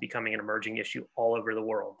that is becoming an emerging issue all over the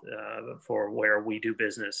world for where we do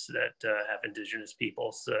business that have Indigenous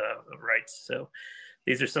people's rights. So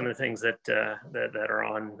these are some of the things that are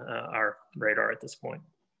on our radar at this point.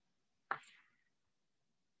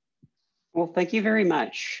 Well, thank you very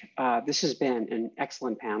much. This has been an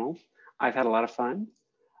excellent panel. I've had a lot of fun.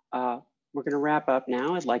 We're going to wrap up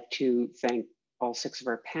now. I'd like to thank all 6 of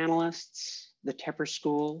our panelists, the Tepper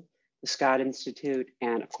School, the Scott Institute,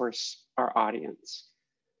 and of course, our audience.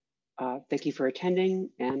 Thank you for attending,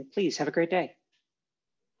 and please have a great day.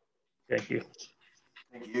 Thank you.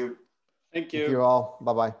 Thank you. Thank you all.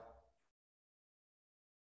 Bye-bye.